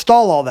could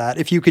forestall all that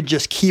if you could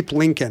just keep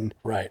Lincoln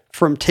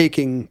from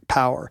taking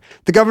power.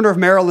 The governor of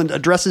Maryland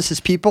addresses his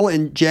people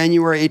in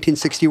January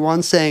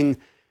 1861 saying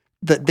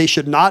that they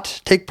should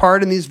not take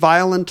part in these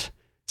violent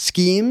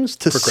schemes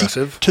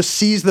to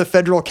seize the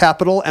federal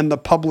capital and the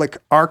public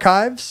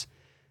archives.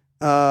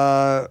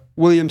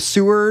 William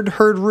Seward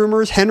heard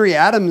rumors. Henry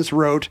Adams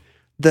wrote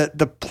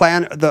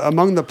that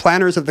among the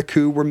planners of the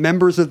coup were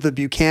members of the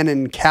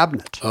Buchanan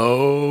cabinet.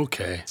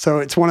 Okay. So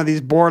it's one of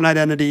these born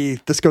identity,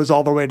 this goes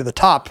all the way to the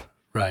top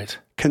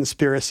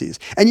conspiracies.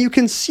 And you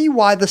can see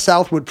why the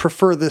South would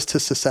prefer this to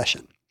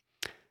secession.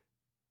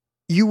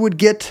 You would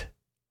get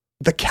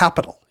the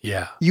capital.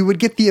 Yeah. You would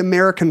get the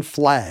American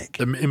flag.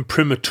 The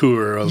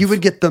imprimatur of... You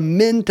would get the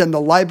mint and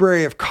the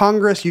Library of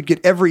Congress. You'd get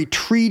every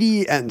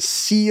treaty and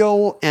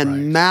seal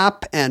and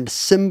map and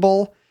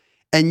symbol.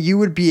 And you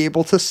would be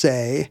able to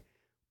say,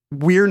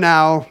 we're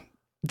now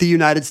the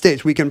United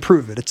States. We can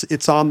prove it.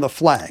 It's on the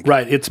flag.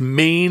 Right. It's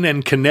Maine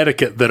and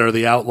Connecticut that are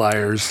the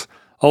outliers.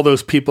 All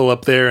those people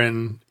up there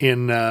in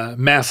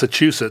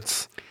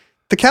Massachusetts.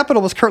 The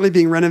Capitol was currently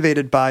being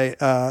renovated by,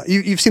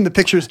 you've seen the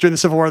pictures during the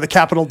Civil War. The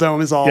Capitol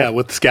Dome is all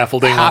with the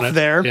scaffolding on it.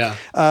 There.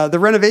 Yeah. The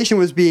renovation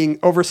was being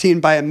overseen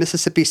by a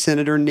Mississippi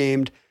senator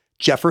named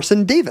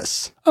Jefferson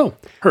Davis. Oh,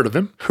 heard of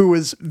him. Who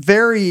was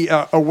very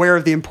aware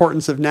of the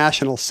importance of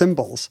national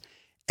symbols.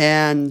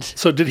 And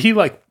so did he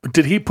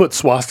put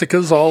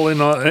swastikas all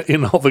in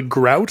all the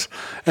grout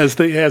as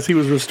he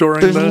was restoring?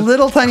 There's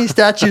little tiny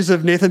statues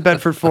of Nathan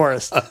Bedford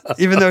Forrest,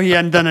 even though he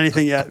hadn't done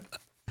anything yet.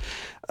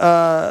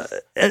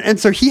 And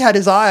so he had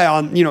his eye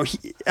on,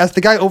 as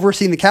the guy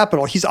overseeing the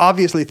Capitol, he's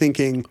obviously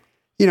thinking,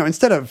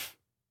 instead of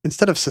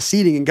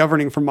seceding and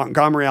governing from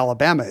Montgomery,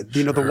 Alabama,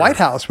 the White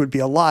House would be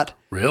a lot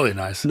really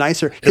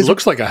nicer. It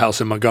looks like a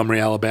house in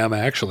Montgomery, Alabama,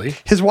 actually.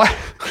 His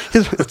wife,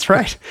 that's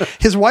right.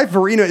 His wife,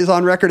 Verena, is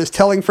on record as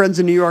telling friends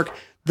in New York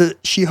that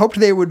she hoped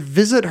they would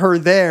visit her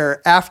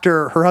there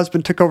after her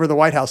husband took over the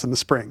White House in the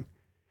spring.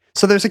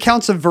 So there's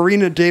accounts of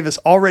Verena Davis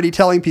already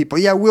telling people,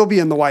 yeah, we'll be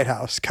in the White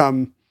House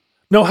come.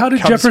 No, how did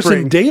Jefferson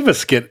spring.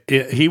 Davis get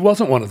it? He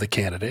wasn't one of the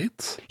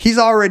candidates. He's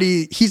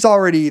already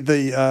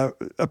the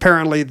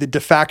apparently the de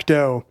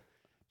facto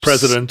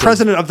president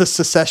of the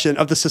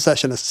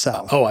secessionist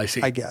South. Oh, I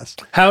see. I guess.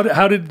 How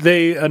did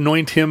they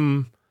anoint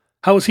him?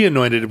 How was he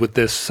anointed with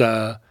this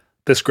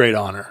this great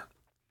honor?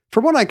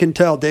 From what I can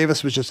tell,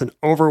 Davis was just an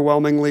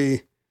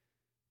overwhelmingly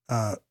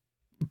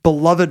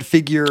beloved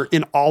figure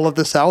in all of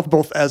the South,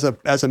 both as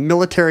a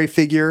military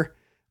figure.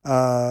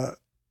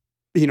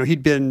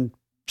 He'd been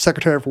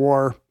Secretary of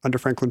War under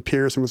Franklin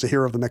Pierce and was a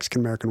hero of the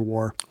Mexican-American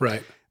War.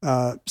 Right.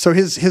 So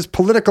his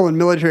political and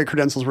military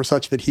credentials were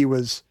such that he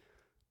was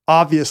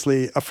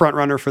obviously a front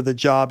runner for the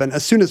job. And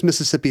as soon as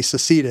Mississippi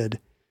seceded,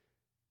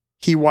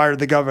 he wired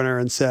the governor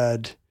and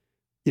said,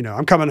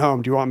 I'm coming home.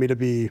 What do you want me to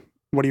be?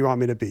 Do you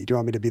want me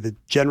to be the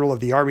general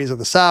of the armies of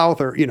the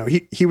South? Or,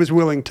 he was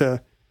willing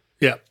to.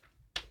 Yeah.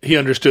 He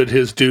understood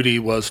his duty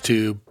was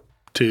to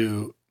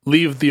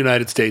leave the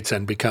United States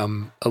and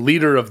become a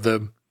leader of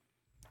the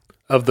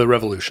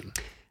revolution.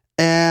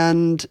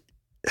 And,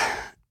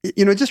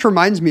 it just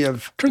reminds me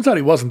of. Turns out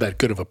he wasn't that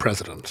good of a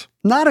president.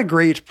 Not a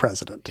great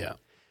president. Yeah.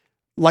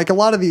 Like a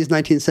lot of these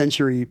 19th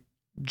century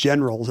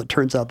generals, it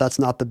turns out that's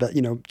not the best,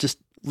 just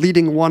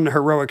leading one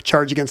heroic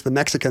charge against the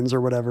Mexicans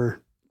or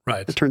whatever.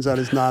 Right. It turns out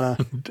is not a,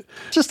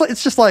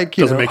 it's just like,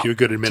 doesn't make you a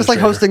good administrator. Just like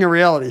hosting a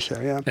reality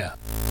show. Yeah. Yeah.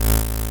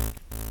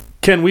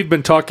 Ken, we've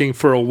been talking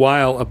for a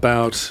while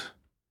about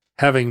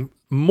having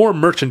more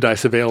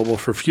merchandise available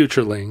for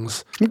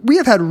futurelings. We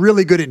have had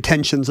really good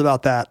intentions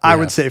about that, I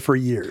would say, for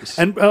years.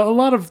 And a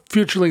lot of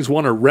futurelings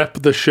want to rep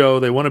the show.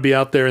 They want to be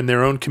out there in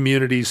their own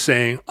communities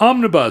saying,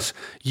 Omnibus,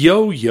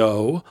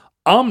 yo,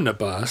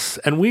 Omnibus.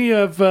 And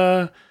we've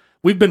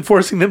been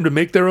forcing them to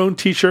make their own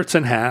T-shirts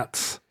and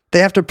hats. They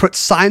have to put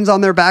signs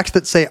on their backs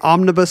that say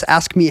Omnibus,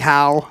 ask me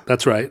how.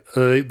 That's right.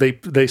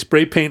 They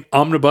spray paint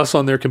Omnibus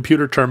on their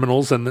computer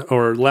terminals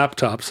or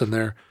laptops, and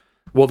their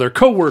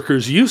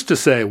coworkers used to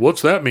say,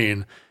 "What's that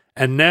mean?"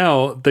 And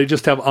now they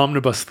just have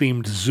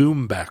Omnibus-themed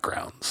Zoom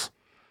backgrounds.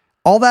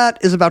 All that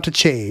is about to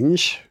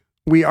change.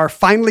 We are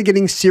finally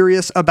getting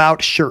serious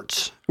about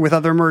shirts with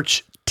other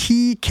merch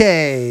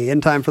TK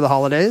in time for the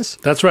holidays.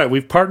 That's right.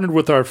 We've partnered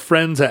with our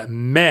friends at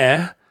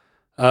Meh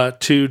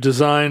to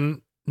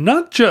design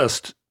not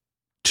just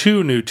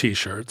 2 new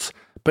T-shirts,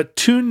 but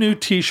 2 new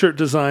T-shirt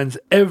designs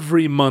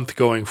every month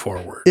going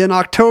forward. In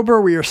October,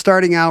 we are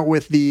starting out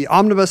with the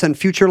Omnibus and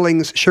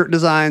Futurelings shirt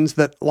designs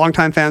that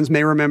longtime fans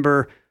may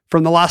remember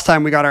from the last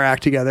time we got our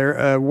act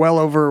together, well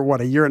over,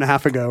 a year and a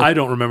half ago. I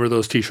don't remember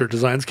those T-shirt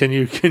designs. Can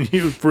you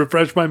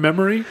refresh my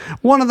memory?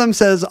 One of them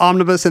says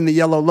Omnibus in the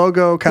yellow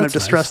logo, kind of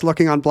distressed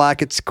looking on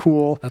black. It's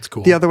cool. That's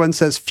cool. The other one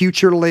says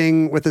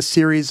Futureling with a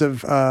series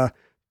of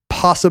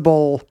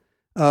possible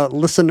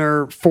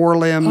listener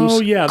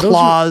forelimbs,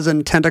 claws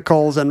and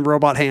tentacles and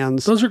robot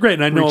hands. Those are great.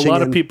 And I know a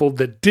lot of people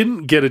that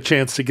didn't get a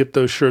chance to get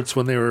those shirts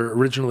when they were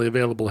originally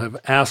available have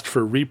asked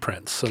for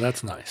reprints. So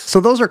that's nice. So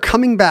those are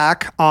coming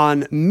back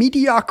on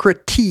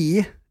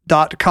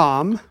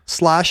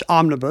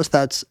mediocrity.com/omnibus.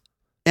 That's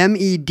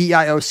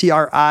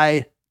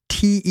MEDIOCRITEE,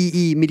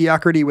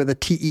 mediocrity with a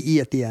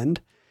TEE at the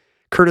end.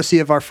 Courtesy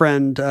of our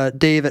friend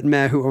Dave at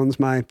Meh, who owns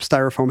my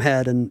styrofoam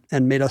head and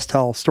made us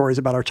tell stories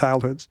about our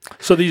childhoods.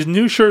 So these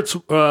new shirts,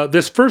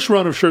 this first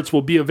run of shirts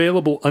will be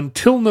available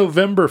until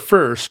November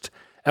 1st,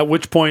 at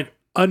which point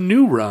a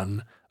new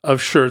run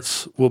of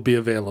shirts will be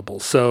available.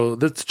 So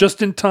that's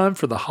just in time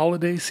for the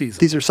holiday season.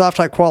 These are soft,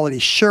 high-quality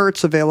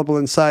shirts available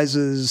in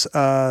sizes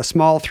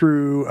small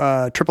through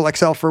triple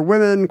XL for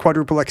women,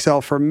 quadruple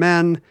XL for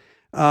men.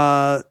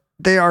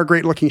 They are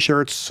great-looking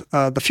shirts.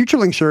 The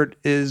Futureling shirt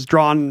is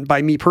drawn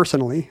by me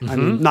personally. Mm-hmm. I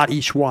mean, not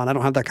each one. I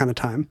don't have that kind of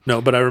time. No,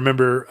 but I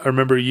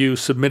remember you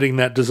submitting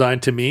that design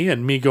to me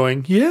and me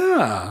going,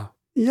 yeah,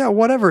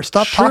 whatever.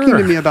 Stop talking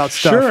to me about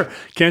stuff. Sure.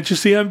 Can't you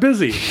see I'm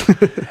busy?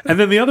 And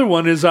then the other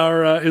one is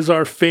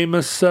our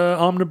famous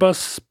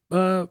Omnibus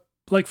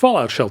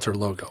Fallout Shelter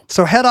logo.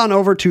 So head on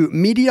over to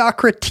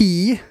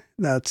Mediocrity.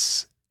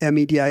 That's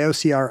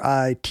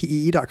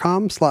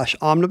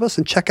MEDIOCRITE.com/omnibus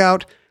and check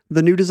out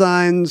the new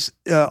designs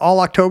all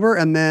October,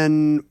 and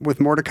then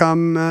with more to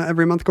come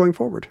every month going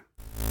forward.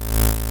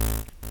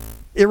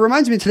 It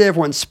reminds me today of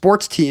when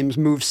sports teams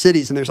move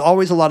cities, and there's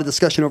always a lot of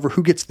discussion over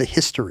who gets the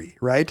history,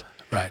 right?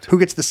 Right. Who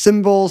gets the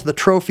symbols, the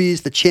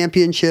trophies, the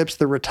championships,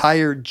 the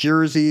retired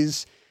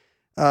jerseys.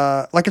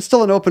 It's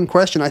still an open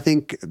question. I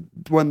think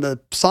when the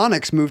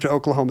Sonics moved to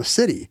Oklahoma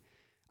City,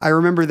 I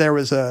remember there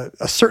was a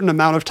certain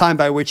amount of time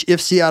by which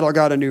if Seattle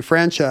got a new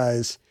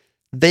franchise,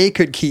 they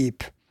could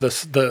keep the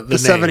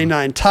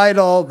 79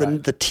 title,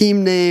 the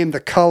team name, the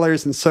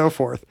colors, and so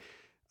forth.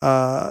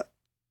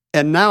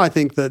 And now I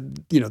think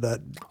that,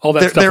 that all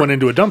that stuff went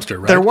into a dumpster,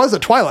 right? There was a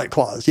twilight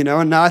clause,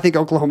 and now I think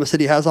Oklahoma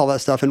City has all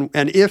that stuff. And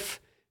if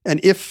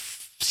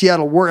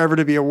Seattle were ever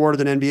to be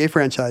awarded an NBA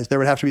franchise, there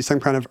would have to be some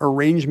kind of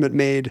arrangement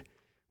made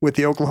with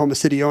the Oklahoma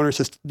City owners,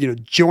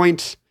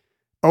 joint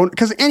own,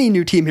 because any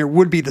new team here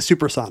would be the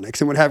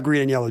Supersonics and would have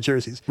green and yellow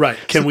jerseys. Right.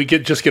 Can we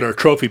just get our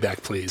trophy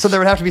back, please? So there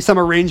would have to be some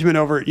arrangement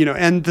over,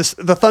 and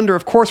the Thunder,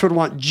 of course, would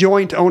want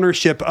joint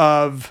ownership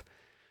of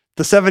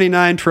the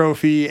 79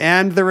 trophy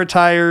and the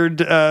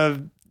retired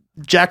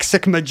Jack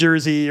Sikma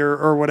jersey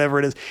or whatever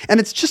it is. And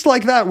it's just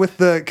like that with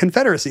the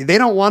Confederacy. They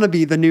don't want to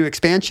be the new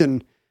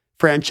expansion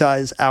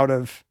franchise out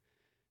of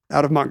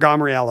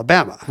Montgomery,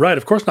 Alabama. Right,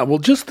 of course not. Well,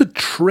 just the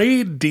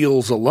trade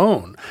deals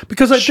alone.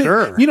 Because I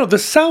Sure. think, the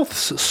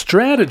South's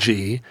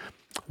strategy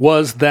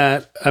was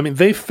that,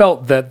 they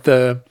felt that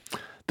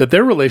that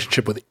their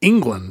relationship with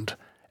England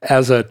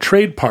as a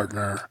trade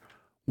partner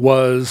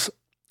was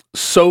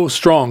so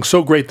strong,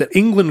 so great that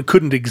England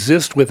couldn't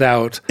exist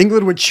without.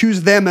 England would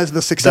choose them as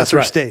the successor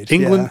That's right. state.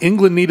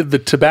 England needed the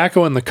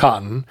tobacco and the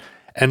cotton,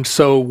 and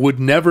so would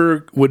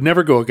never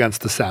go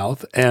against the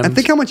South. And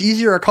think how much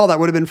easier a call that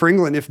would have been for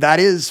England if that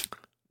is,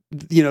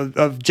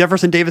 of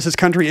Jefferson Davis's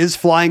country is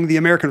flying the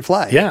American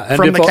flag and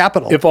from the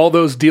capital. If all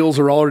those deals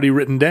are already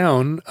written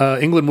down,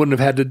 England wouldn't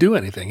have had to do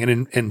anything.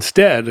 And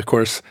instead, of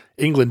course,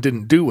 England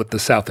didn't do what the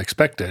South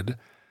expected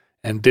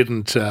and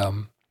didn't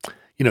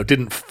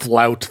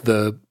flout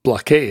the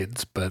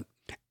blockades. But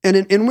And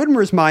in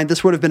Whitmer's mind,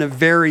 this would have been a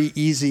very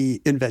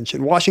easy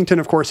invention. Washington,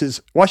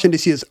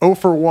 D.C. is 0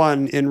 for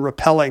 1 in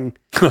repelling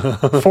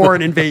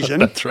foreign invasion.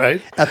 That's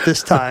right. At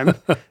this time.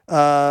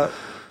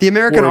 The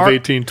American War of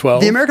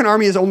 1812. The American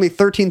army is only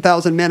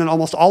 13,000 men, and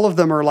almost all of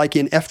them are like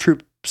in F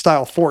Troop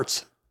style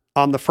forts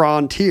on the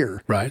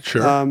frontier. Right,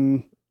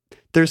 sure.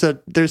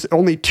 There's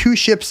only 2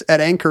 ships at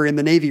anchor in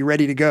the Navy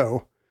ready to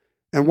go,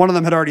 and one of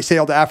them had already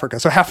sailed to Africa.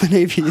 So half the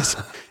Navy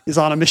is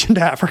on a mission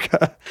to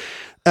Africa.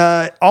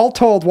 All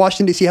told,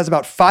 Washington, D.C. has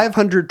about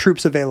 500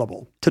 troops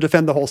available to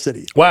defend the whole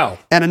city. Wow.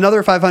 And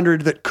another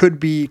 500 that could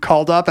be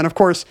called up. And of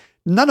course,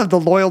 none of the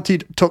loyalty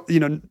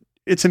to,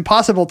 it's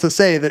impossible to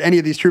say that any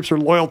of these troops are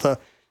loyal to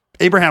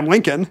Abraham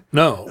Lincoln.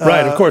 No,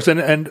 right, of course.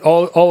 And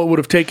all it would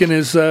have taken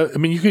is,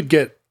 you could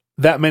get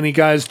that many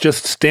guys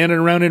just standing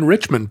around in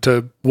Richmond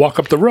to walk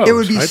up the road. It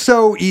would be right?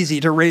 so easy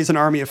to raise an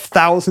army of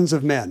thousands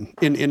of men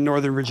in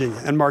Northern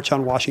Virginia and march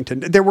on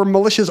Washington. There were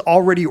militias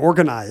already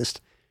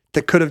organized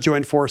that could have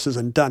joined forces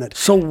and done it.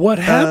 So what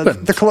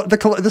happened?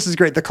 This is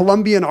great. The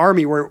Columbian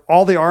Army, where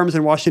all the arms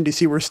in Washington,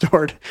 D.C. were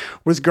stored,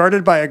 was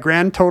guarded by a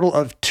grand total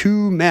of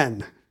 2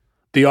 men.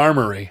 The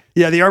armory.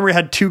 Yeah, the armory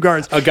had 2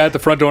 guards. A guy at the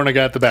front door and a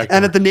guy at the back door.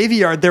 And at the Navy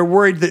Yard, they're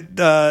worried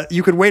that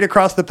you could wade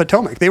across the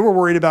Potomac. They were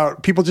worried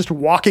about people just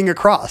walking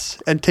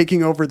across and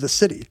taking over the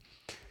city.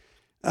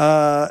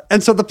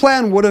 And so the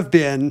plan would have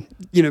been,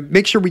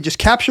 make sure we just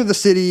capture the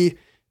city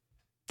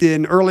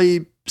in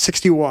early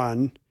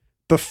 61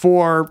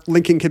 before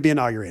Lincoln could be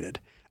inaugurated.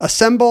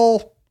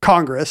 Assemble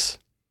Congress,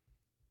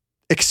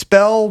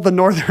 expel the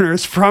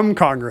Northerners from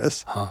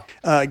Congress,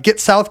 get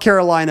South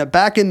Carolina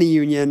back in the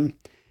Union,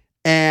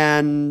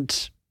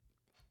 and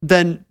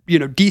then,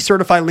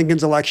 decertify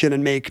Lincoln's election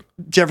and make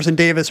Jefferson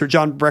Davis or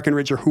John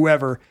Breckinridge or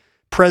whoever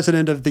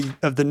president of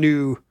the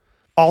new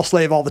all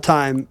slave all the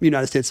time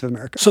United States of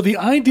America. So the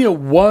idea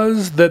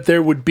was that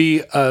there would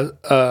be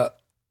a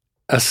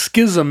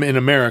schism in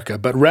America,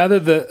 but rather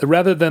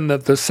than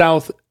that the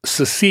South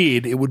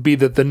secede, it would be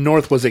that the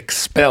North was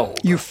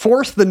expelled. You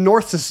force the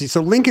North to secede.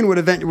 So Lincoln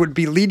would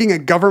be leading a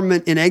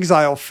government in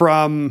exile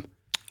from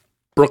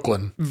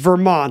Brooklyn,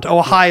 Vermont,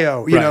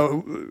 Ohio,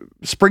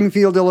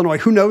 Springfield, Illinois,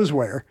 who knows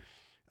where,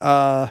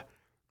 and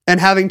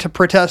having to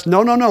protest,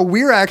 no,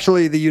 we're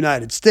actually the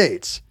United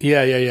States.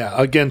 Yeah,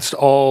 against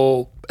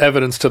all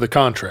evidence to the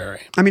contrary.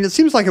 It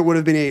seems like it would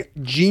have been a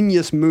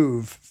genius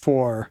move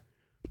for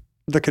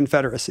the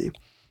Confederacy.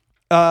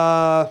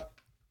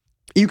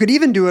 You could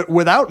even do it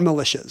without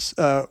militias,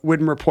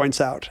 Whitmer points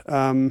out,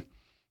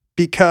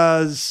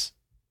 because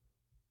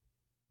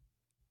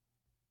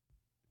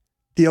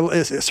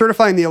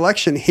certifying the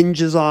election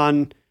hinges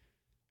on,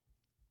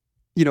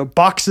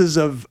 boxes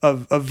of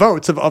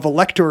votes, of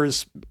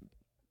electors'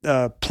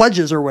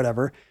 pledges or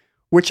whatever,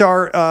 which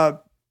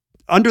are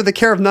under the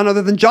care of none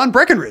other than John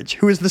Breckinridge,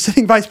 who is the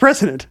sitting vice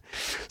president.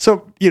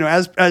 So,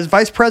 as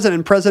vice president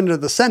and president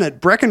of the Senate,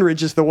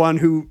 Breckinridge is the one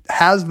who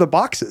has the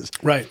boxes.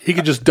 Right. He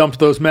could just dump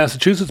those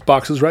Massachusetts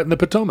boxes right in the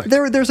Potomac.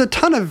 There's a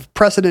ton of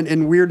precedent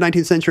in weird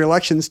 19th century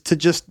elections to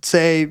just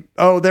say,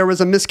 oh, there was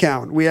a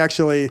miscount. We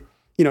actually,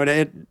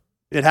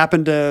 it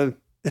happened to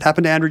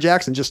Andrew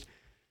Jackson. Just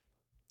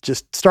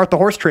start the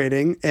horse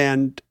trading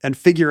and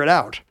figure it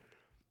out.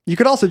 You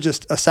could also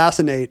just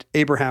assassinate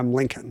Abraham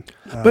Lincoln.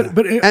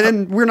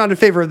 And we're not in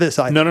favor of this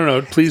either.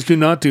 No. Please do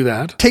not do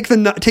that. Take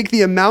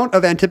the amount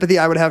of antipathy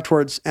I would have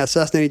towards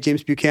assassinating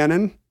James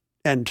Buchanan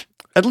and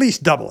at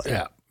least double it.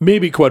 Yeah,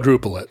 maybe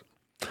quadruple it.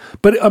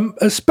 But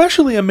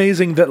especially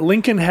amazing that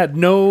Lincoln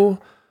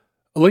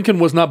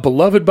was not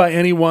beloved by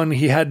anyone.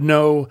 He had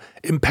no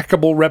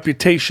impeccable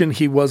reputation.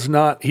 He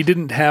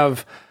didn't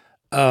have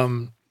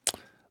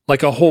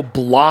like a whole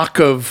block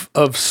of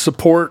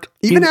support.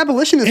 Even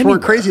abolitionists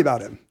weren't crazy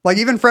about him. Like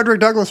even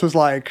Frederick Douglass was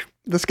like,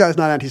 this guy's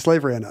not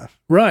anti-slavery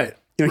enough. Right.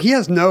 He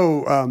has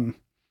no,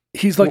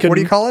 he's like what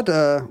do you call it?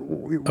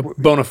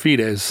 bona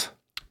fides.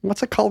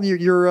 What's it called?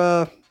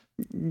 Your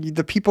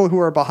the people who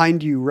are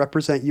behind you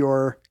represent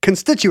your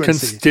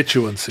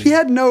constituency. He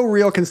had no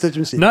real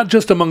constituency. Not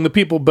just among the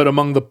people, but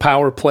among the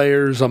power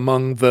players,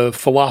 among the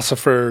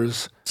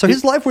philosophers. So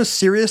his life was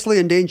seriously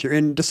in danger.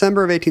 In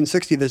December of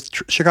 1860, the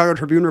Chicago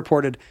Tribune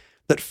reported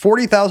that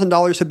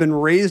 $40,000 had been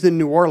raised in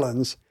New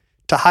Orleans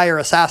to hire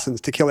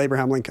assassins to kill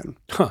Abraham Lincoln.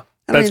 Huh.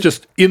 That's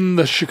just in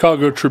the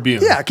Chicago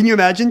Tribune. Yeah, can you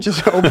imagine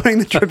just opening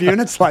the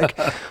Tribune? It's like,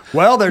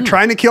 well, they're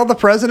trying to kill the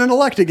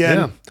president-elect again.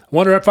 Yeah.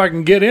 Wonder if I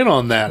can get in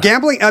on that.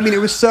 Gambling, I mean, it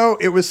was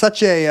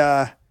such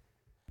a,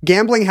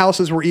 gambling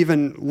houses were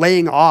even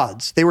laying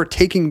odds. They were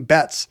taking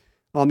bets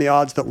on the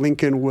odds that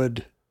Lincoln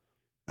would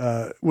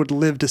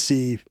live to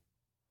see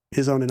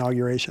his own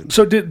inauguration.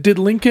 So did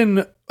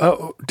Lincoln,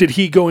 did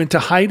he go into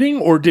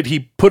hiding, or did he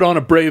put on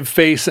a brave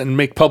face and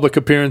make public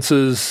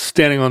appearances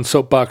standing on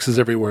soapboxes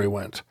everywhere he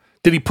went?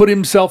 Did he put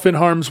himself in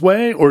harm's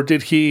way, or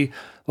did he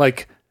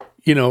kind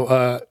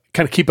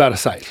of keep out of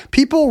sight?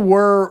 People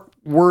were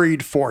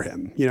worried for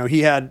him. He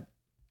had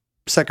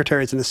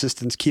secretaries and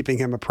assistants keeping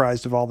him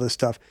apprised of all this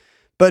stuff,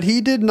 but he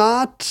did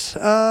not,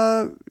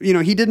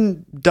 he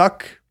didn't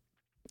duck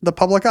the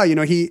public eye.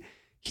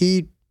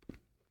 He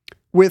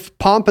with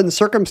pomp and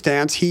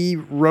circumstance, he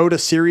rode a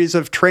series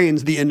of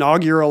trains, the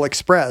inaugural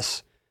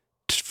express,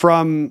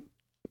 from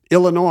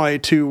Illinois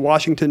to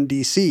Washington,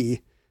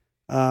 D.C.,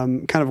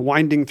 kind of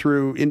winding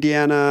through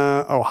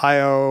Indiana,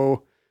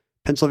 Ohio,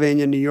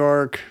 Pennsylvania, New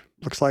York,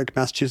 looks like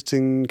Massachusetts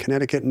and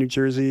Connecticut, New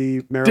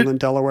Jersey, Maryland,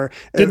 Delaware.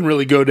 Didn't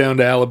really go down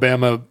to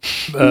Alabama,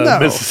 no.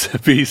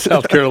 Mississippi,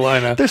 South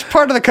Carolina. There's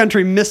part of the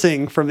country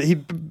missing from it.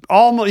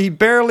 He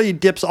barely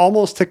dips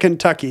almost to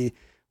Kentucky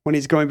when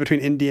he's going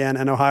between Indiana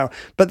and Ohio.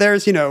 But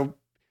there's,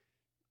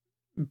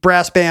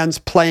 brass bands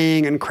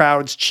playing and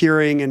crowds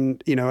cheering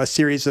and, a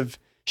series of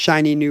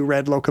shiny new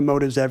red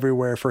locomotives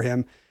everywhere for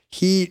him.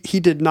 He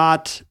did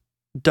not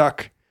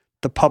duck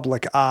the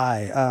public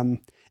eye.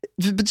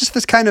 But just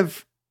this kind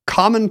of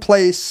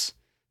commonplace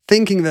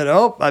thinking that,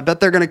 I bet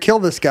they're going to kill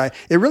this guy.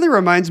 It really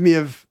reminds me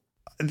of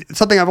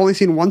something I've only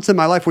seen once in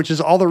my life, which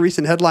is all the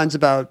recent headlines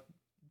about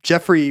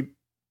Jeffrey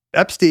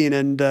Epstein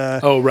and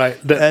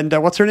and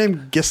what's her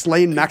name,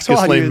 Ghislaine Maxwell.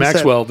 Ghislaine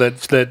Maxwell.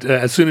 That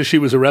as soon as she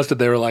was arrested,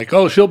 they were like,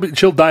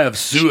 she'll die of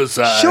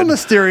suicide. She'll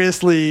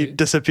mysteriously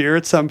disappear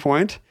at some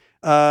point.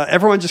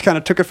 Everyone just kind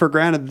of took it for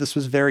granted that this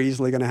was very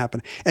easily going to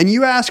happen. And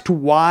you asked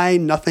why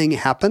nothing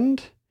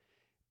happened,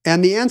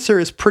 and the answer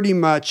is pretty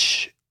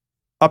much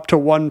up to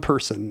one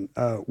person,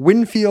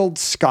 Winfield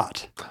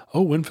Scott.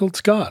 Oh, Winfield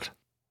Scott.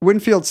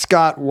 Winfield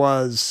Scott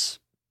was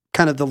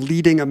kind of the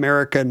leading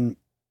American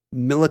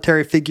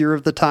military figure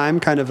of the time,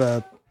 kind of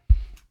a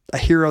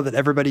hero that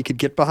everybody could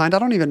get behind. I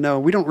don't even know.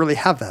 We don't really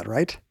have that,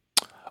 right?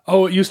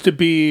 Oh, it used to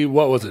be,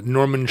 what was it?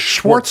 Norman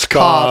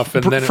Schwarzkopf.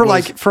 And then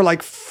for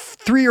like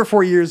 3 or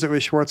 4 years, it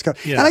was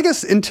Schwarzkopf. Yeah. And I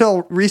guess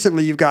until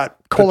recently, you've got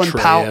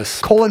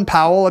Colin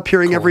Powell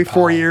appearing every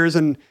 4 years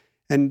and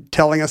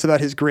telling us about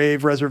his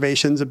grave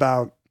reservations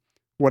about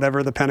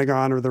whatever the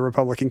Pentagon or the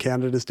Republican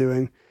candidate is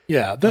doing.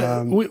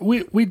 Yeah,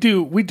 we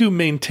do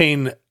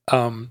maintain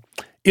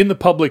in the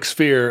public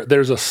sphere.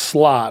 There's a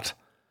slot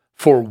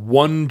for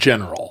one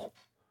general,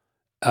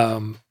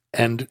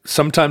 and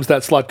sometimes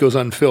that slot goes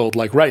unfilled.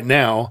 Like right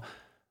now,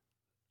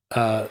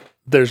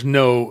 there's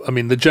no. I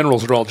mean, the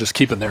generals are all just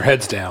keeping their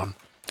heads down,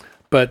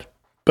 but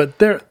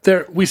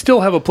we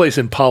still have a place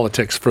in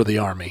politics for the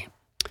Army.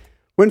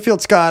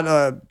 Winfield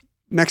Scott,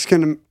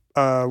 Mexican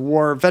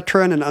War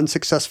veteran and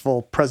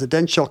unsuccessful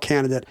presidential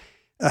candidate,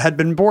 had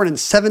been born in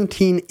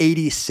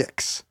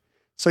 1786.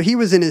 So he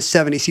was in his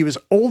 70s. He was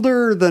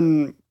older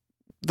than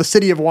the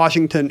city of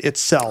Washington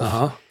itself.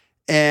 Uh-huh.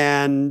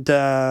 And,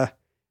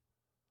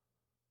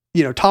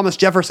 Thomas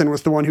Jefferson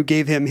was the one who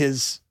gave him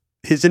his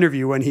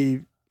interview when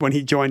he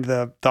joined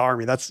the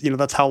Army.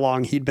 That's how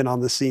long he'd been on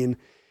the scene.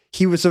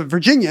 He was a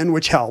Virginian,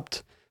 which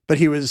helped, but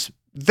he was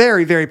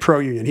very, very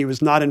pro-Union. He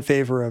was not in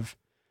favor of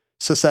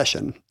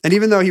secession. And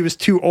even though he was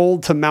too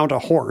old to mount a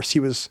horse,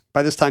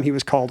 by this time he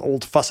was called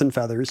Old Fuss and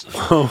Feathers.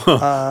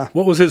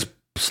 What was his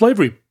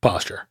slavery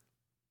posture?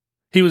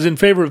 He was in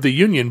favor of the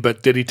Union,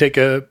 but did he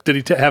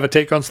have a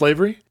take on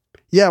slavery?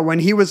 Yeah, when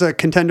he was a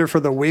contender for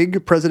the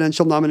Whig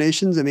presidential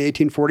nominations in the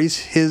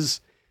 1840s,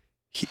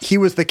 he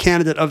was the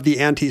candidate of the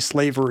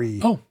anti-slavery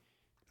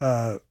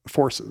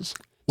forces.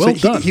 Well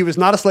done. He was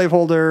not a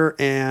slaveholder,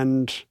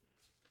 and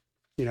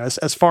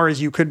as far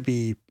as you could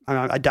be,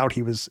 I doubt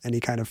he was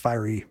any kind of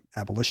fiery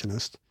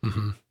abolitionist.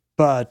 Mm-hmm.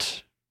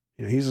 But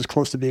he's as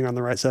close to being on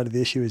the right side of the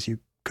issue as you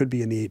could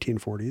be in the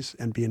 1840s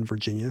and be in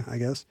Virginia, I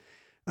guess.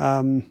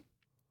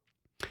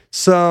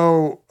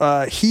 So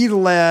he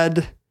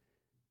led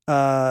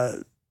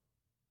the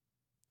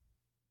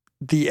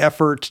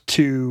effort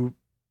to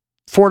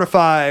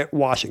fortify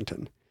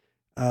Washington.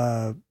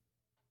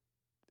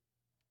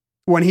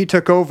 When he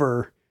took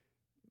over,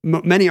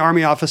 many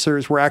Army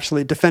officers were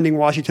actually defending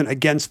Washington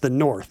against the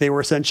North. They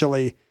were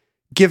essentially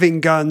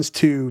giving guns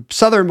to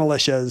Southern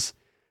militias,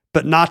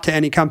 but not to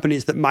any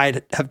companies that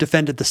might have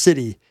defended the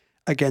city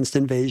against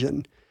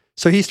invasion.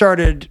 So he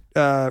started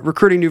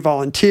recruiting new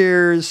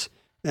volunteers,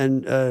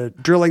 and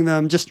drilling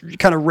them, just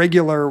kind of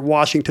regular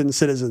Washington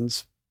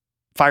citizens,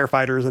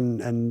 firefighters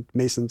and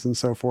masons and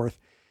so forth,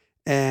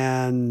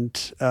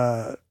 and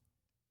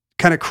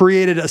kind of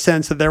created a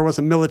sense that there was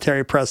a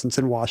military presence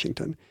in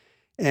Washington.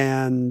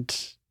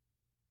 And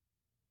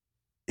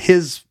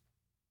his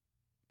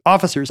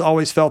officers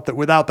always felt that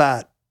without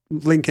that,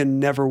 Lincoln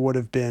never would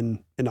have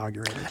been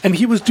inaugurated. And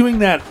he was doing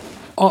that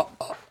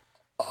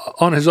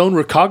on his own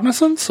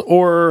recognizance,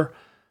 or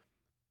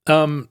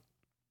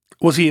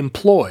was he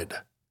employed?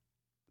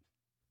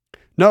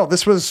 No,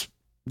 this was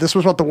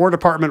what the War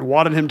Department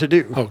wanted him to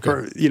do.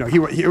 Okay.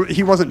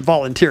 He wasn't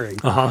volunteering.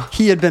 Uh-huh.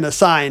 He had been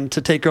assigned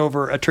to take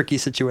over a tricky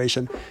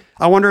situation.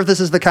 I wonder if this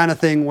is the kind of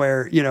thing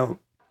where,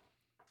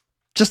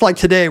 just like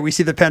today, we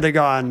see the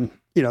Pentagon,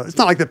 it's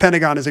not like the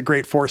Pentagon is a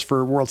great force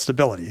for world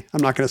stability.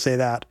 I'm not going to say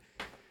that.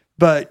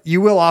 But you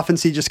will often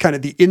see just kind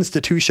of the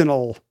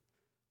institutional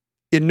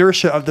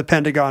inertia of the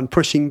Pentagon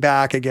pushing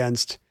back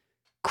against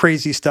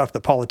crazy stuff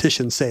that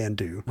politicians say and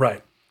do.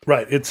 Right.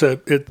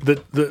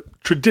 The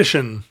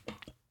tradition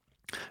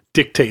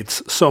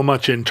dictates so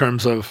much in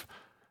terms of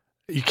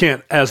you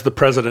can't, as the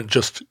president,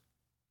 just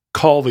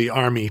call the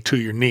army to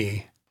your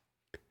knee.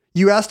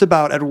 You asked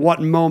about at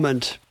what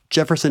moment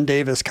Jefferson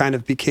Davis kind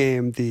of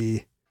became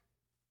the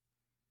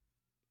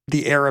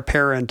heir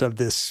apparent of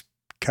this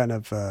kind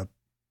of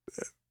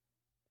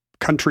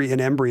country in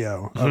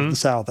embryo of the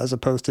South, as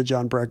opposed to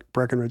John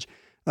Breckinridge.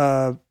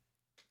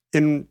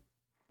 In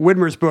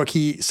Widmer's book,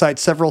 he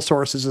cites several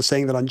sources as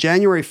saying that on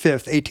January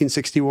 5th,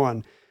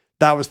 1861,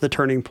 that was the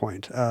turning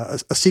point. A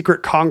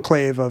secret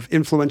conclave of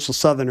influential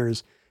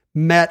Southerners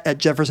met at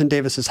Jefferson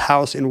Davis's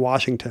house in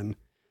Washington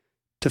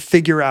to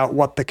figure out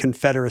what the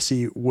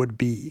Confederacy would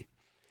be.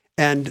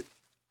 And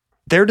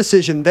their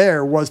decision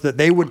there was that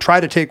they would try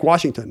to take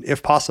Washington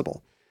if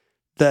possible.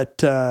 That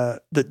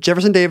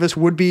Jefferson Davis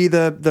would be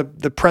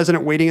the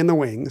president waiting in the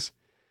wings,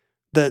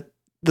 that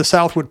the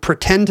South would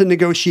pretend to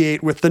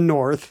negotiate with the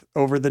North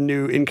over the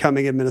new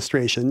incoming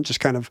administration, just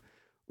kind of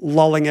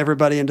lulling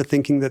everybody into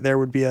thinking that there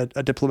would be a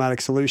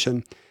diplomatic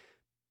solution.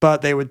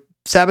 But they would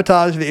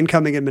sabotage the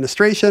incoming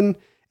administration,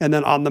 and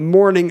then on the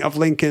morning of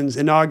Lincoln's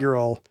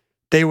inaugural,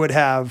 they would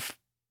have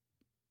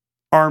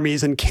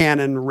armies and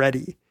cannon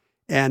ready,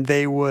 and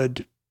they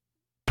would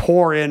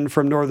pour in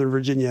from Northern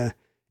Virginia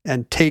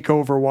and take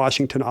over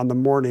Washington on the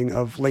morning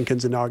of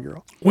Lincoln's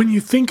inaugural. When you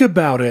think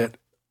about it,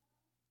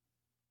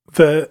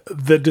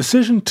 the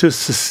decision to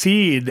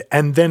secede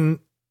and then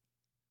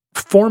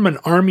form an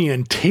army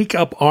and take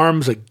up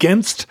arms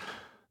against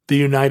the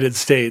United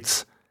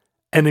States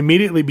and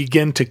immediately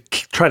begin to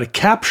try to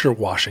capture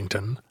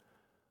Washington,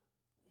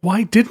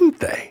 why didn't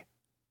they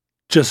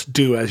just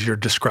do as you're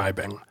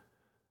describing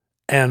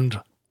and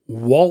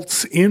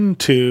waltz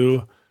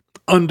into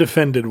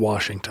undefended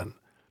Washington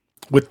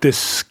with this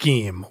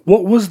scheme?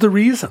 What was the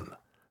reason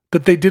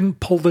that they didn't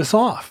pull this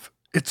off?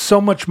 It's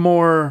so much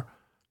more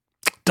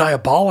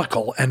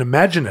diabolical and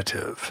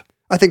imaginative.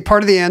 I think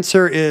part of the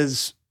answer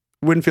is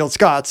Winfield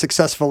Scott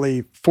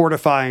successfully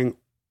fortifying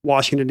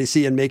Washington,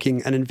 D.C. and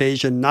making an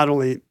invasion not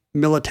only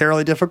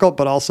militarily difficult,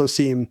 but also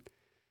seem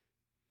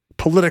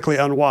politically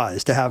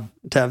unwise to have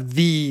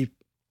the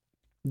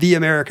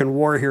American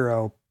war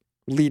hero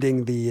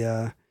leading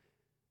the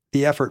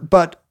effort.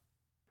 But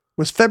it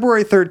was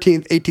February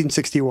 13th,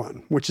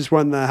 1861, which is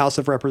when the House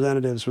of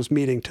Representatives was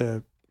meeting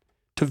to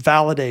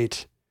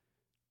validate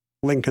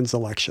Lincoln's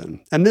election.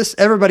 And this,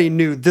 everybody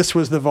knew this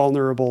was the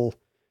vulnerable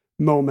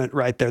moment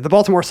right there. The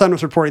Baltimore Sun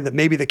was reporting that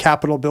maybe the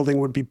Capitol building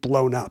would be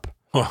blown up,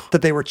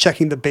 that they were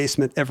checking the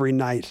basement every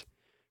night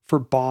for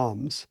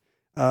bombs.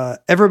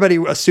 Everybody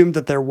assumed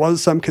that there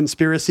was some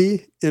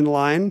conspiracy in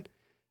line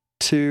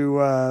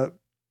to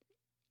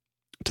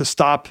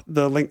stop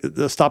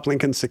stop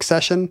Lincoln's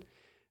succession.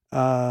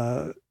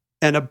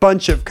 And a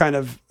bunch of kind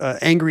of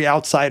angry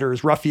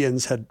outsiders,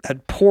 ruffians,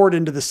 had poured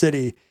into the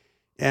city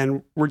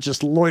and were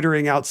just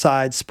loitering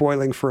outside,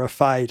 spoiling for a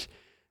fight.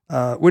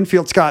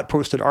 Winfield Scott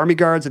posted army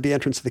guards at the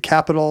entrance of the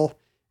Capitol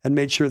and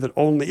made sure that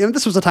only,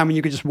 this was a time when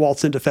you could just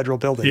waltz into federal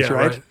buildings,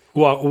 right?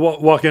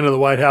 Walk into the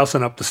White House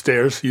and up the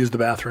stairs, use the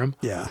bathroom.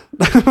 Yeah.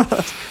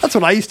 That's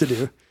what I used to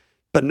do.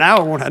 But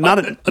now it won't have,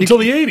 until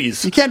the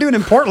 80s. You can't do it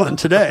in Portland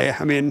today.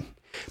 I mean,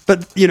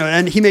 but,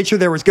 and he made sure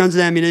there was guns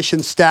and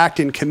ammunition stacked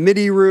in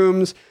committee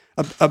rooms,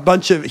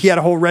 he had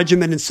a whole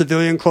regiment in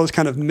civilian clothes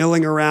kind of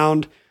milling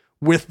around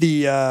with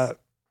the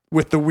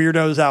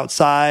weirdos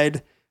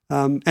outside.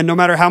 And no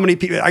matter how many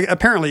people,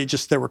 apparently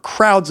there were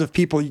crowds of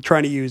people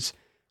trying to use,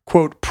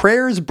 quote,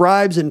 prayers,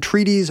 bribes,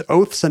 entreaties,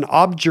 oaths, and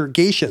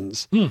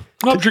objurgations.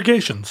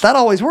 Objurgations. That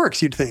always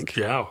works, you'd think.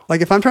 Yeah.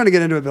 Like if I'm trying to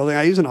get into a building,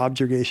 I use an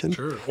objurgation.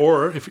 Sure.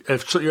 Or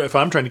if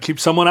I'm trying to keep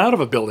someone out of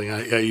a building,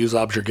 I use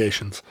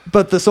objurgations.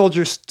 But the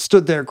soldiers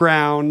stood their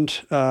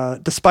ground,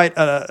 despite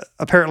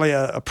apparently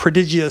a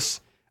prodigious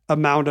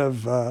amount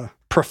of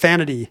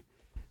profanity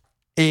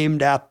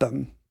aimed at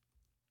them.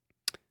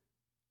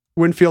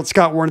 Winfield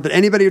Scott warned that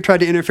anybody who tried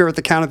to interfere with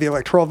the count of the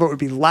electoral vote would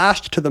be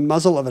lashed to the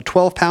muzzle of a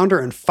 12-pounder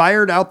and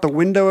fired out the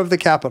window of the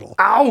Capitol.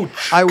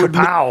 Ouch! I would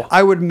Kapow.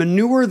 I would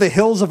manure the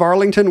hills of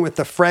Arlington with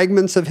the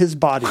fragments of his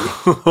body.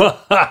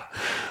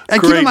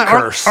 And keep Great in mind,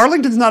 curse.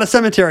 Arlington's not a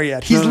cemetery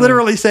yet. He's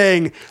literally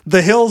saying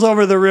the hills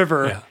over the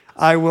river. Yeah.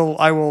 I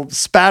will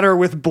spatter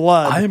with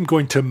blood. I am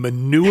going to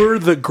manure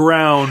the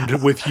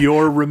ground with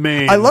your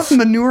remains. I love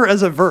manure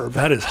as a verb.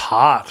 That is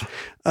hot.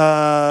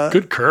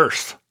 Good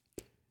curse.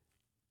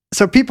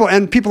 So people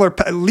are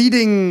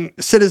leading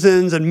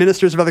citizens and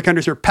ministers of other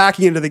countries who are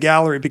packing into the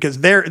gallery because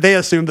they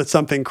assume that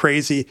something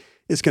crazy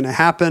is going to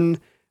happen.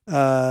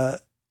 The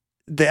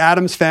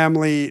Adams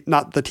family,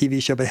 not the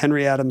TV show, but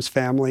Henry Adams'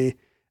 family,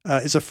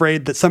 is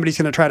afraid that somebody's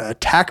going to try to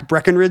attack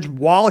Breckinridge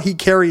while he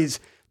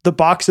carries the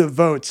box of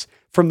votes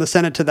from the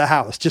Senate to the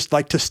House, just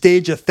like to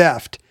stage a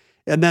theft.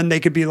 And then they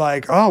could be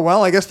like, oh,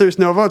 well, I guess there's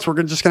no votes.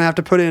 We're just going to have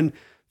to put in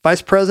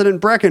Vice President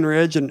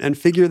Breckinridge and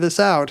figure this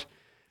out.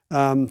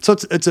 So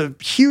it's a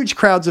huge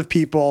crowds of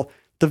people,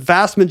 the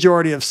vast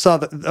majority of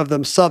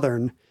them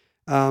Southern,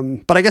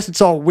 but I guess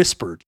it's all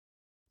whispered.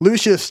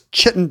 Lucius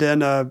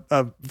Chittenden,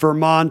 a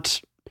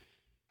Vermont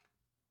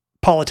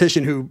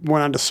politician who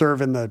went on to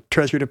serve in the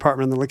Treasury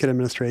Department and the Lincoln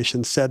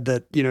administration, said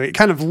that, it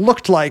kind of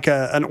looked like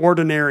an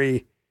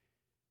ordinary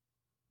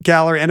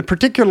gallery, and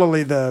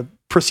particularly the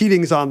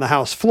proceedings on the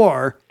House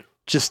floor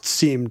just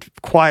seemed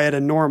quiet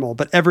and normal,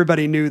 but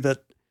everybody knew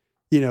that,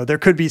 there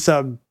could be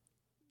some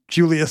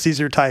Julius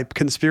Caesar type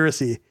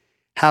conspiracy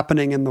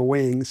happening in the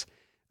wings.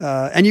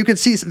 And you could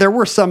see there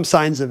were some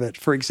signs of it.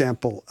 For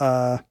example,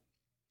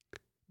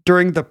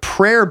 during the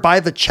prayer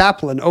by the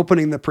chaplain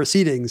opening the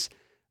proceedings,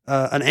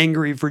 an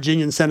angry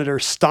Virginian senator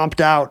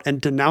stomped out and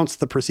denounced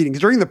the proceedings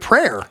during the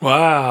prayer.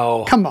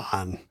 Wow. Come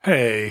on.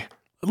 Hey,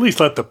 at least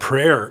let the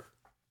prayer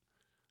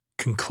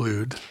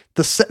conclude.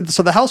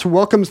 So the House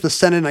welcomes the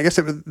Senate. And I guess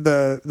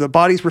the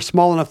bodies were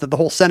small enough that the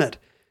whole Senate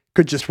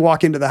could just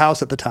walk into the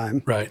House at the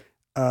time. Right.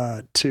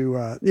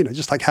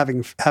 Just like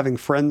having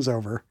friends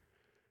over.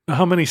 Now,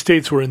 how many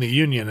states were in the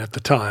Union at the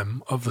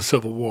time of the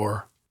Civil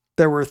War?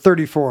 There were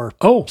 34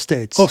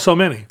 states. Oh, so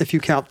many. If you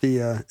count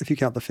the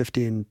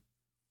 15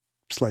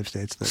 slave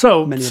states,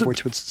 many of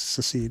which would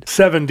secede.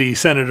 70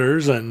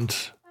 senators and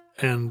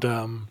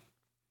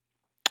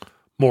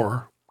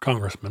more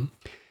congressmen.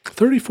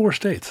 34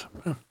 states.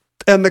 Yeah.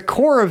 And the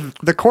core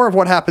of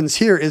what happens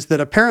here is that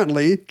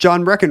apparently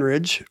John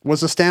Breckinridge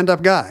was a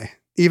stand-up guy,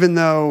 even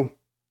though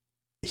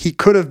he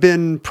could have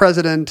been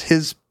president.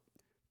 His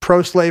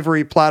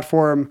pro-slavery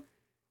platform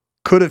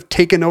could have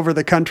taken over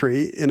the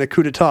country in a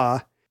coup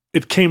d'etat.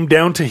 It came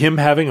down to him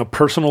having a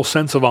personal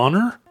sense of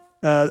honor?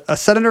 A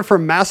senator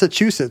from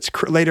Massachusetts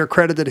later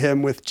credited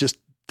him with just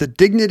the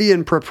dignity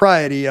and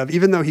propriety of,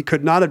 even though he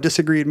could not have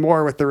disagreed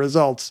more with the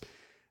results,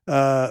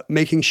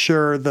 making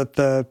sure that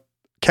the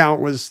count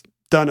was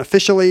done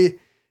officially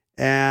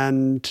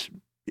and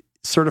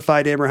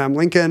certified Abraham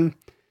Lincoln.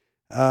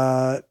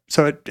 So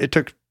it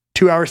took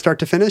 2 hours start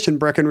to finish, and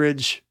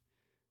Breckinridge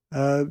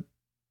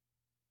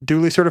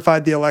duly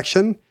certified the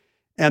election.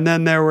 And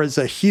then there was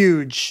a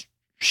huge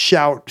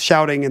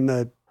shouting in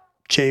the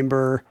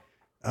chamber,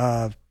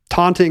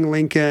 taunting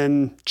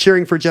Lincoln,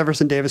 cheering for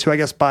Jefferson Davis, who I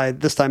guess by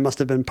this time must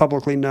have been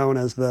publicly known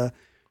as the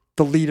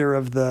leader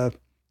of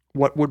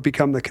what would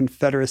become the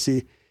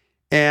Confederacy.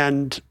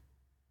 And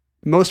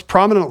most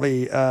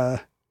prominently,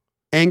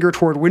 anger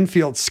toward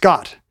Winfield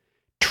Scott,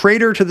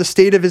 traitor to the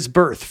state of his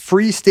birth,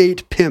 free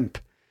state pimp,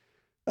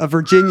 a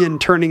Virginian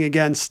turning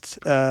against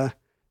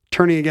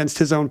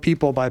his own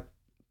people by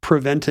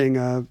preventing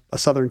a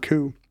Southern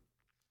coup.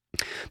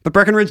 But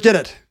Breckinridge did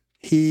it.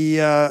 He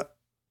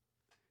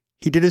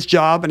did his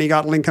job and he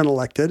got Lincoln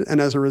elected.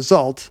 And as a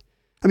result,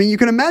 I mean, you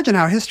can imagine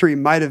how history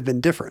might have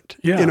been different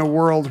in a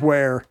world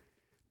where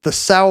the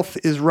South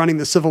is running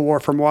the Civil War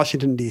from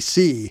Washington,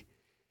 D.C.,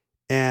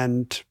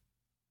 and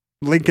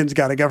Lincoln's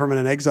got a government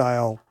in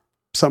exile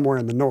somewhere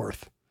in the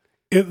North.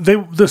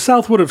 The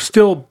South would have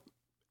still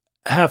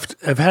have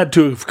had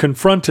to have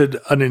confronted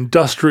an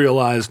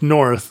industrialized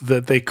North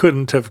that they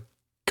couldn't have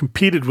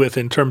competed with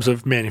in terms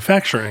of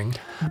manufacturing.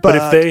 But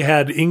if they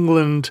had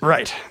England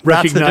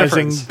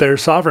recognizing their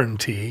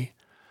sovereignty,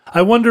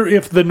 I wonder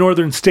if the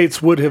northern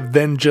states would have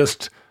then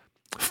just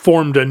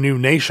formed a new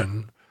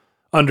nation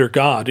under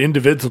God,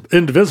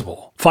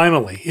 indivisible,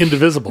 finally,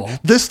 indivisible.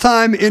 This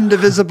time,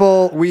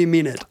 indivisible, we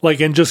mean it.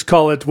 And just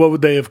call it, what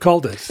would they have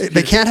called it?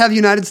 They can't have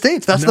United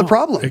States. That's the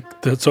problem.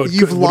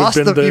 You've lost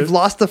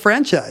the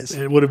franchise.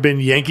 It would have been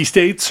Yankee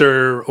States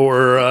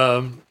or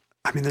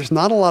I mean, there's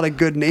not a lot of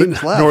good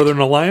names left. Northern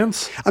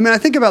Alliance? I mean, I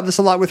think about this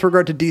a lot with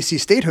regard to DC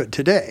statehood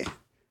today.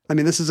 I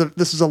mean, this is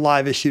a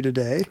live issue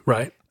today.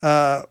 Right.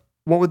 What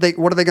are they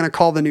going to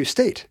call the new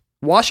state?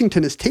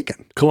 Washington is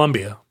taken.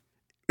 Columbia.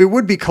 It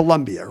would be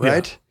Columbia,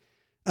 right?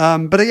 Yeah.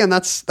 But again,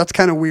 that's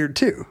kind of weird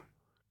too.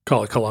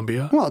 Call it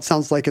Columbia. Well, it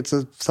sounds like a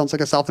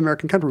South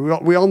American country.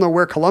 We all know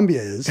where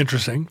Columbia is.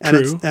 Interesting. And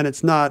True.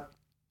 It's not.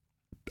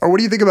 Or what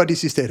do you think about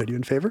DC statehood? Are you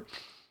in favor?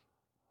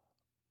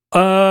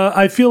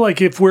 I feel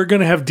like if we're going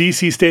to have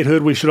DC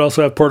statehood, we should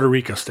also have Puerto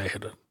Rico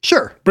statehood.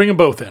 Sure. Bring them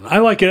both in. I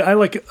like it. I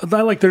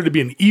like there to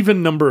be an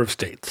even number of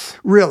states.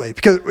 Really?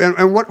 Because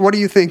and what do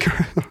you think?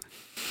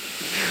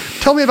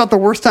 Tell me about the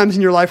worst times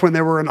in your life when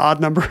there were an odd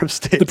number of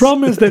states. The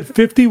problem is that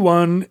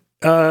 51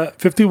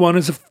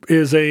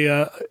 is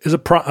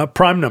a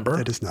prime number.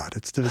 It is not.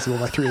 It's divisible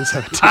by 3 and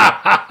 17.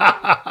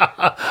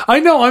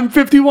 I know. I'm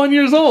 51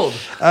 years old.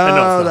 I know it's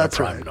not that's a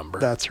prime right. number.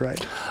 That's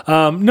right.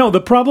 No,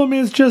 the problem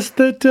is just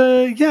that,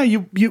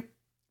 you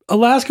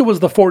Alaska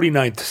was the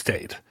 49th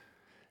state.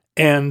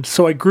 And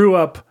so I grew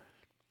up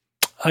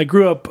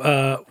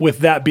with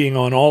that being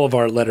on all of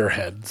our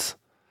letterheads.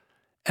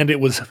 And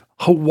it was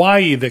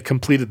Hawaii that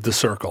completed the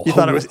circle. You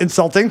thought it was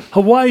insulting?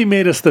 Hawaii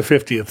made us the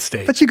 50th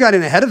state. But you got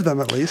in ahead of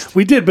them at least.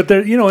 We did, but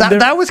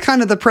that was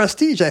kind of the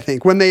prestige, I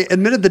think. When they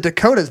admitted the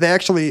Dakotas, they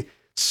actually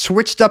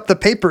switched up the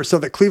paper so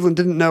that Cleveland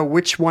didn't know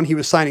which one he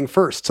was signing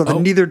first, so that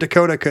neither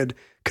Dakota could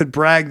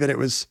brag that it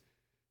was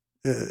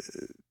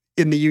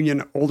in the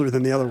Union older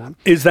than the other one.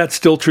 Is that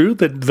still true?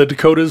 That the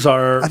Dakotas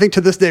are? I think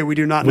to this day we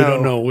do not know. We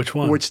don't know which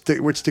one. Which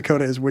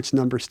Dakota is which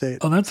number state.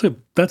 Oh, that's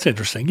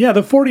interesting. Yeah,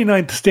 the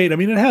 49th state. I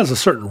mean, it has a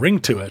certain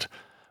ring to it,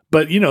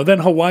 but then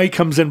Hawaii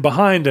comes in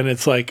behind, and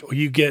it's like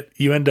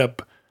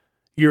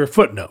you're a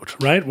footnote,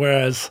 right?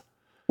 Whereas,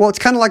 well, it's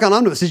kind of like on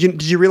Omnibus.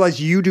 Did you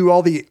realize you do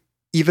all the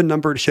even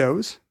numbered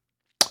shows?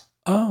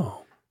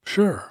 Oh,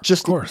 sure,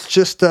 of course.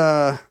 Just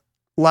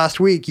last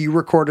week you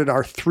recorded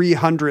our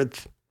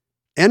 300th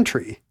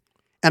entry.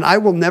 And I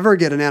will never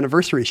get an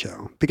anniversary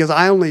show because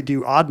I only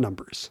do odd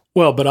numbers.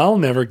 Well, but I'll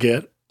never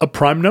get a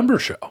prime number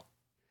show.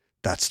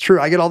 That's true.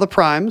 I get all the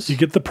primes. You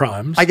get the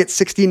primes. I get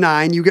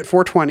 69. You get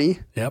 420.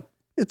 Yep.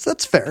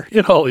 That's fair.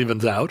 It all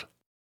evens out.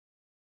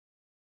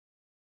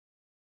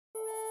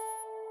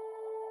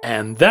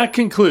 And that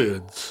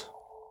concludes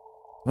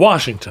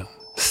Washington,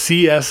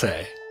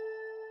 CSA.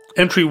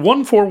 Entry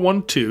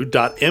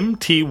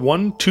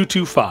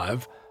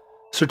 1412.MT1225,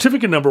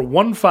 certificate number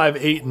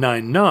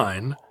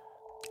 15899,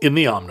 in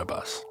the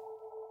omnibus.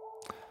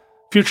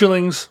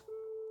 Futurelings,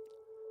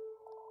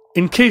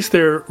 in case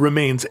there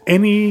remains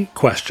any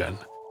question,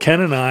 Ken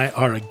and I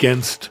are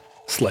against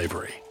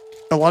slavery.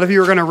 A lot of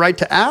you are going to write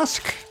to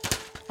ask,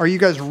 are you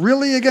guys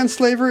really against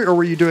slavery, or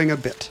were you doing a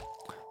bit?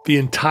 The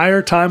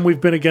entire time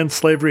we've been against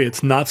slavery,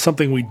 it's not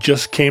something we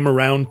just came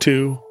around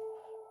to.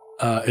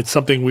 It's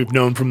something we've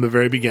known from the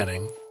very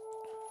beginning.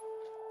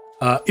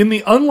 In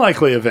the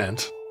unlikely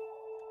event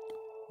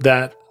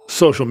that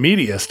social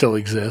media still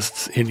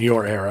exists in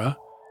your era,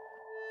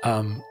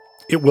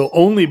 it will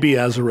only be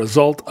as a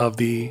result of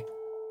the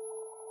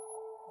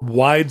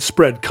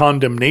widespread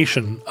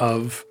condemnation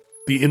of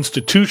the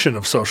institution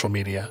of social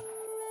media.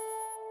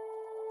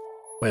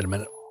 Wait a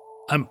minute.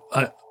 I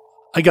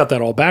got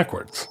that all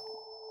backwards.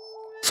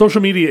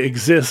 Social media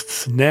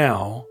exists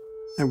now,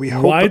 and we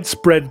hope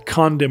widespread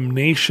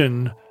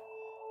condemnation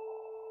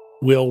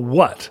will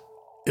what?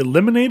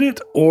 Eliminate it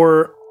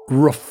or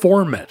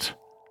reform it?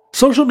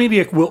 Social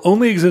media will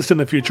only exist in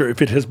the future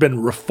if it has been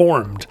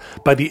reformed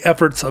by the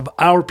efforts of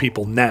our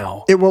people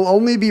now. It will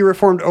only be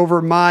reformed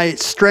over my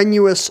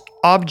strenuous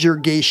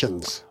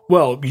objurgations.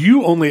 Well,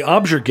 you only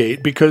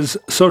objurgate because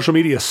social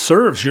media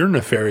serves your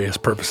nefarious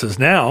purposes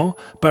now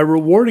by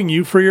rewarding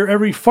you for your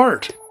every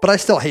fart. But I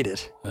still hate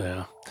it.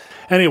 Yeah.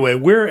 Anyway,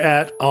 we're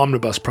at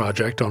Omnibus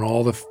Project on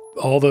all the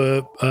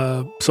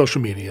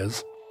social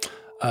medias.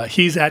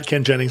 He's at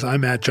Ken Jennings.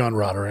 I'm at John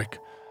Roderick.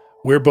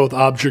 We're both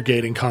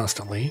objurgating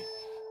constantly,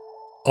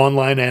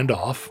 online and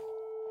off.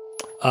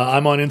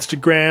 I'm on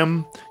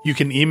Instagram. You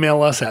can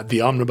email us at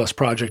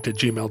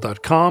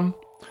theomnibusproject@gmail.com.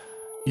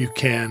 You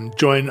can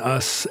join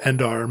us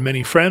and our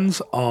many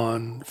friends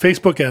on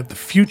Facebook at the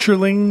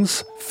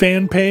Futurelings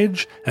fan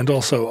page, and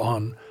also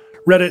on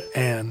Reddit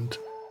and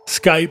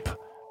Skype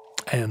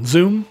and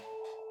Zoom.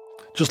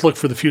 Just look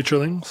for the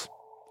Futurelings.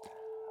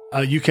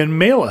 You can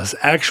mail us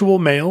actual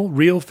mail,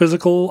 real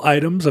physical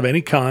items of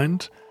any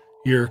kind.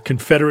 Your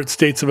Confederate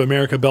States of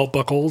America belt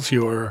buckles,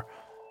 your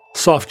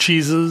soft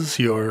cheeses,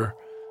 your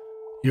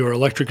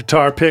electric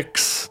guitar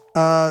picks.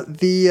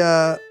 We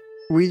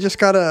just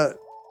got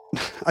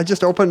I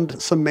just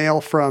opened some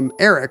mail from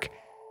Eric.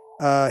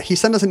 He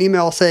sent us an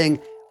email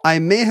saying, I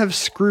may have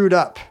screwed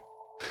up.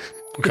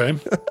 Okay.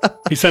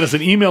 He sent us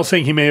an email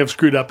saying he may have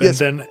screwed up, and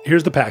then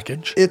here's the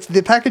package.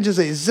 The package is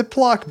a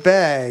Ziploc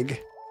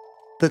bag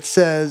that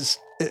says,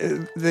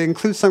 they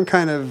include some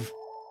kind of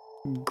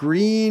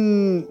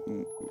green,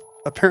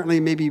 apparently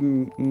maybe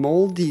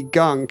moldy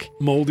gunk.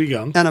 Moldy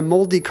gunk. And a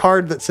moldy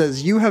card that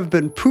says, you have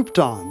been pooped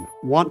on.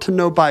 Want to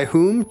know by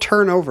whom?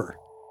 Turn over.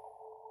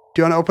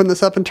 Do you want to open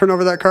this up and turn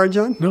over that card,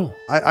 John? No.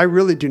 I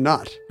really do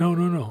not.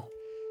 No.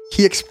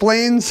 He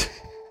explains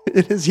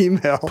in his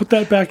email. Put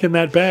that back in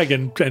that bag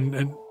and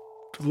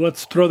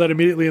let's throw that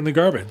immediately in the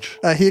garbage.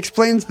 He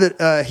explains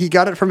that he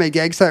got it from a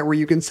gag site where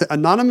you can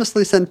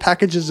anonymously send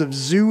packages of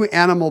zoo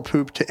animal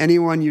poop to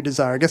anyone you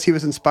desire. I guess he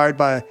was inspired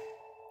by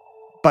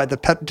the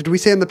pet. Did we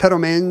say on the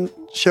Petomain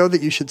show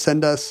that you should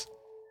send us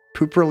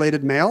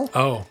poop-related mail.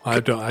 Oh,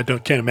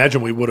 can't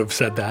imagine we would have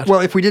said that. Well,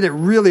 if we did, it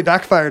really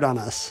backfired on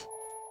us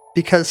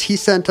because he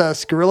sent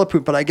us gorilla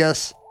poop, but I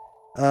guess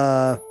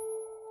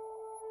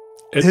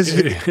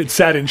it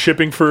sat in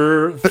shipping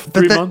for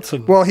 3 months.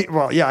 And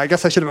yeah, I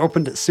guess I should have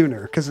opened it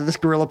sooner because this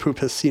gorilla poop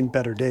has seen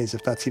better days,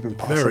 if that's even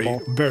possible.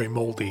 very, very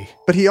moldy.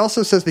 But he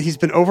also says that he's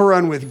been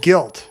overrun with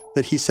guilt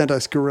that he sent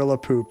us gorilla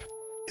poop.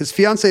 His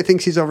fiance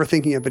thinks he's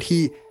overthinking it, but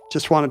he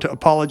just wanted to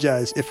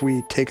apologize if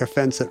we take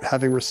offense at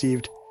having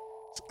received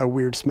a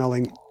weird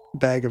smelling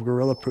bag of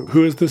gorilla poop.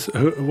 Who is this?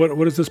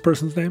 What is this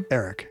person's name?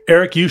 Eric.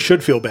 Eric, you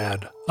should feel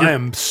bad. I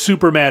am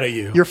super mad at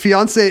you. Your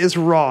fiance is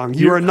wrong.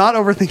 You are not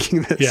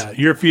overthinking this. Yeah,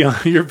 your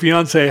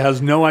fiance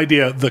has no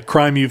idea the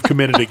crime you've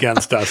committed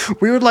against us.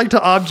 We would like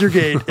to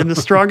objurgate in the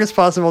strongest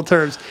possible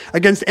terms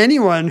against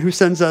anyone who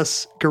sends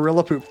us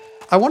gorilla poop.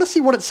 I want to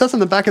see what it says on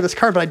the back of this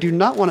card, but I do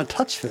not want to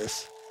touch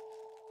this.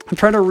 I'm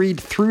trying to read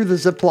through the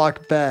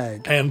Ziploc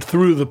bag. And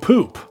through the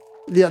poop.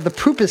 Yeah, the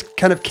poop is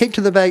kind of caked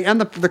to the bag, and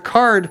the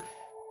card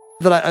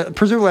that I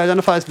presumably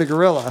identifies the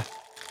gorilla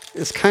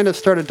is kind of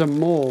started to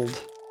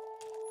mold.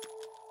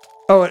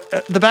 Oh,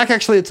 the back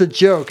actually, it's a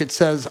joke. It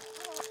says,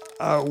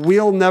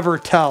 "We'll never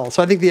tell."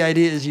 So I think the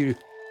idea is you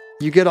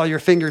get all your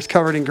fingers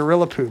covered in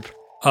gorilla poop,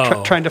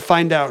 trying to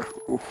find out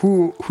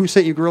who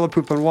sent you gorilla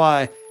poop and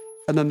why,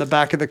 and then the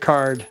back of the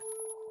card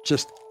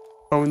just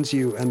owns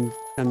you and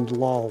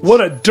lolls.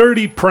 What a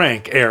dirty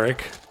prank,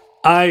 Eric.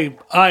 I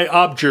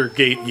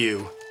objurgate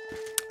you.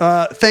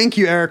 Thank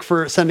you, Eric,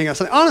 for sending us.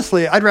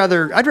 Honestly, I'd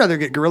rather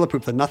get gorilla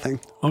poop than nothing.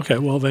 Okay,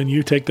 well then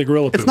you take the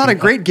gorilla poop. It's not a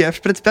great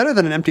gift, but it's better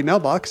than an empty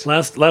mailbox.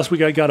 Last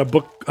week I got a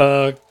book.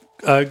 I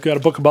got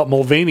a book about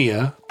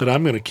Mulvania that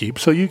I'm going to keep.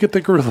 So you get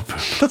the gorilla poop.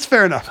 That's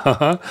fair enough.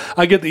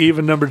 I get the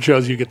even numbered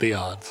shows. You get the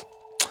odds.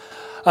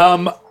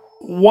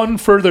 One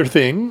further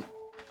thing.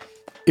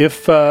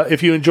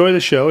 If you enjoy the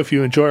show, if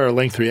you enjoy our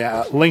lengthy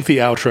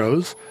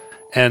outros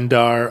and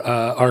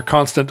our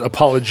constant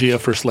apologia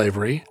for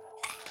slavery.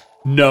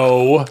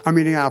 No. I'm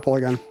eating apple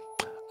again.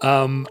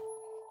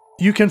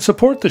 You can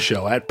support the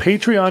show at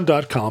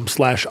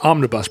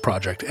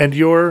patreon.com/omnibusproject, and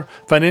your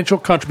financial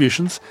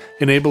contributions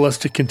enable us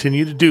to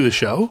continue to do the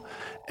show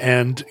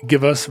and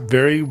give us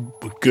very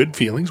good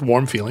feelings,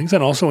 warm feelings,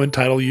 and also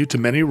entitle you to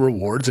many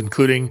rewards,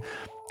 including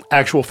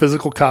actual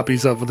physical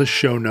copies of the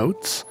show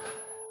notes,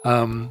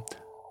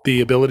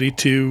 the ability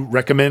to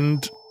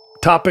recommend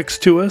topics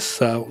to us.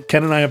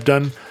 Ken and I have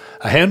done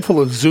a handful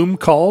of Zoom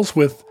calls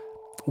with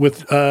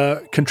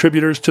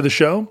contributors to the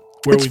show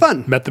where it's we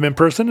fun. Met them in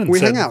person and we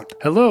said, hang out.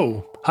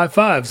 Hello, high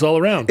fives all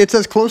around. It's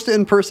as close to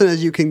in person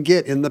as you can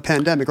get in the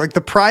pandemic. Like the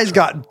prize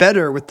got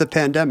better with the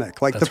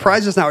pandemic. Like the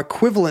prize is now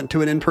equivalent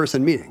to an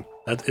in-person meeting.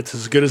 It's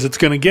as good as it's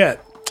going to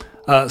get.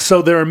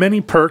 So there are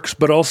many perks,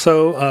 but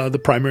also the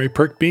primary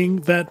perk being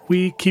that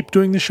we keep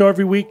doing the show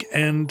every week,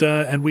 and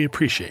we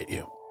appreciate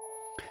you.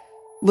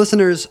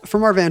 Listeners,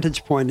 from our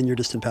vantage point in your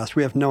distant past,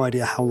 we have no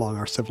idea how long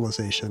our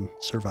civilization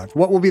survived.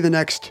 What will be the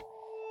next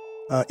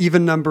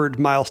even-numbered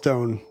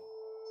milestone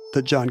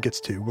that John gets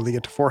to? Will he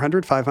get to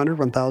 400, 500,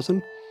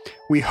 1,000?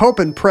 We hope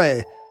and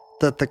pray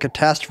that the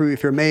catastrophe we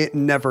fear may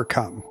never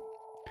come.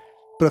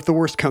 But if the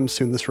worst comes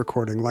soon, this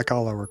recording, like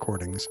all our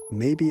recordings,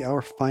 may be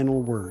our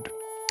final word.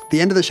 The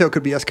end of the show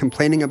could be us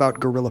complaining about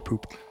gorilla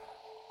poop.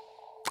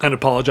 And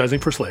apologizing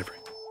for slavery.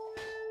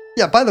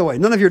 Yeah, by the way,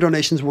 none of your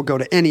donations will go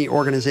to any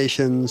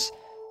organizations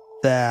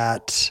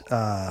that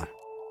are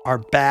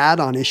bad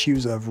on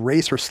issues of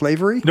race or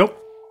slavery. Nope.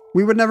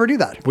 We would never do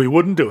that. We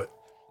wouldn't do it.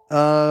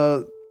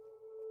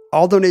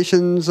 All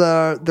donations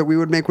that we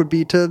would make would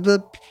be to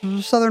the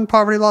Southern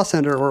Poverty Law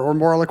Center or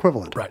moral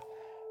equivalent. Right.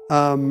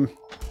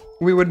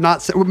 We would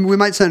not. We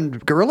might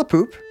send gorilla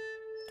poop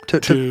to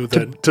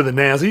the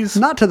Nazis.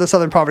 Not to the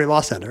Southern Poverty Law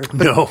Center.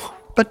 But, No.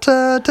 But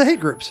to hate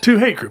groups. To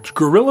hate groups.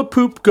 Gorilla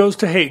poop goes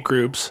to hate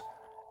groups,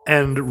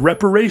 and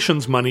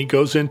reparations money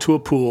goes into a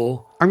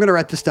pool. I'm going to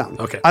write this down.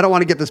 Okay. I don't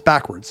want to get this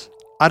backwards.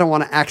 I don't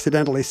want to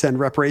accidentally send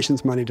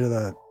reparations money to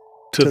the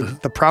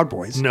Proud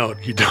Boys. No,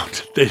 you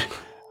don't.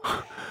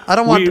 I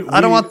don't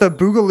want the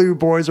Boogaloo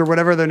Boys or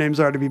whatever their names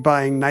are to be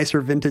buying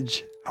nicer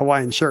vintage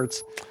Hawaiian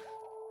shirts.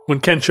 When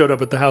Ken showed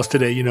up at the house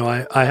today,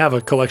 I have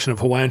a collection of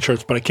Hawaiian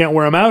shirts, but I can't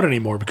wear them out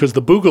anymore because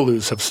the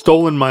Boogaloos have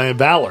stolen my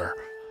valor.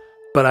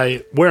 But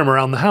I wear them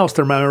around the house.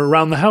 They're my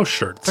around the house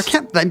shirts. There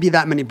can't be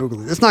that many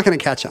Boogaloos. It's not going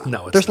to catch on.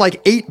 No, there's like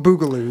 8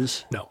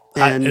 Boogaloos. No,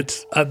 and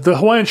the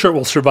Hawaiian shirt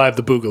will survive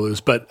the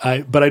Boogaloos, but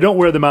I don't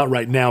wear them out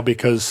right now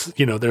because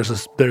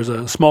there's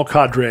a small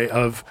cadre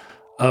of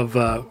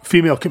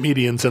female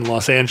comedians in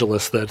Los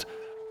Angeles that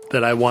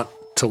I want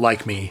to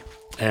like me,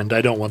 and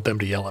I don't want them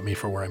to yell at me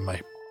for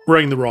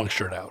wearing the wrong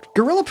shirt out.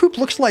 Gorilla poop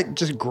looks like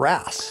just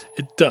grass.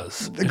 It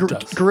does. It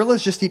does.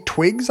 Gorillas just eat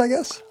twigs, I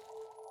guess.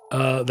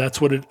 That's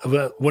what it.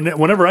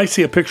 Whenever I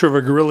see a picture of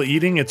a gorilla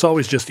eating, it's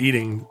always just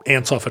eating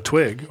ants off a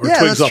twig or twigs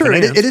that's off true.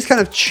 an ant. It is kind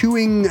of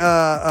chewing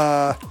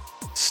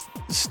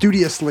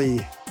studiously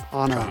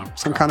on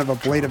some kind of a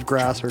blade of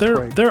grass or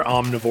twig. They're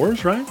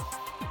omnivores, right?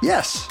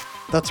 Yes,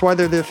 that's why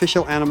they're the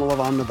official animal of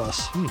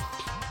Omnibus.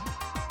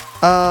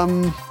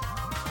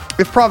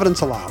 If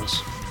Providence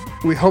allows,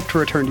 We hope to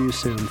return to you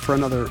soon for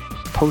another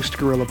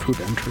post-Gorilla Poop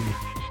entry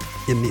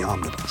in the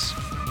Omnibus.